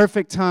 it's a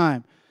perfect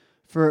time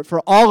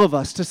for all of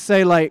us to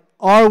say, like,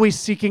 are we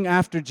seeking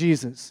after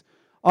Jesus?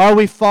 Are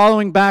we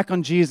following back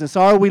on Jesus?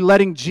 Are we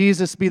letting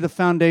Jesus be the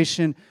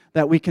foundation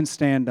that we can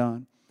stand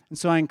on? And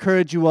so I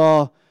encourage you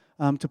all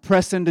to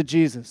press into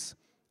Jesus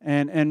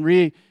and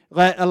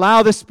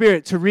allow the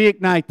Spirit to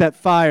reignite that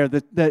fire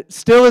that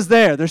still is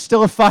there. There's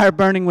still a fire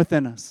burning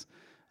within us.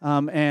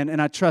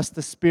 And I trust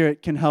the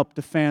Spirit can help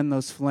to fan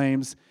those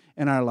flames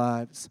in our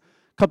lives.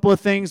 Couple of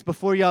things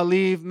before y'all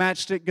leave.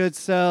 Matchstick Good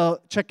Sell.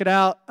 Check it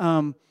out.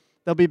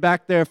 They'll be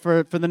back there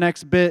for the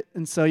next bit,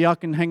 and so y'all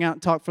can hang out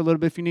and talk for a little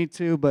bit if you need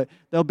to, but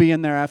they'll be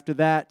in there after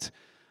that.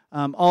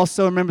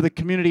 Also, remember the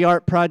community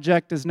art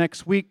project is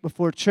next week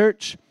before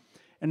church.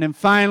 And then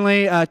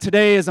finally,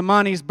 today is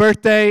Amani's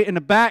birthday. In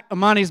the back,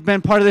 Amani's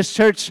been part of this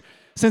church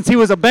since he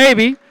was a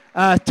baby.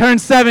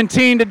 Turned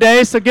 17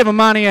 today, so give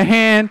Amani a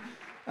hand.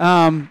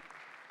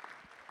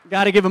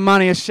 Got to give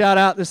Amani a shout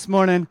out this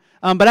morning.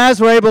 But as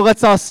we're able,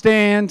 let's all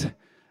stand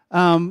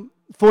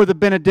for the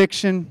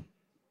benediction.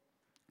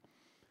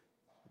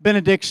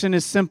 Benediction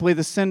is simply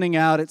the sending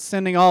out. It's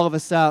sending all of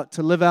us out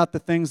to live out the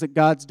things that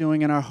God's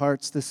doing in our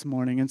hearts this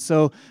morning. And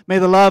so may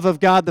the love of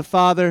God the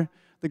Father,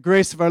 the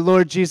grace of our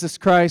Lord Jesus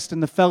Christ,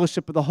 and the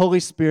fellowship of the Holy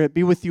Spirit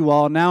be with you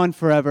all now and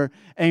forever.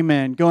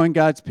 Amen. Go in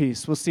God's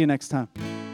peace. We'll see you next time.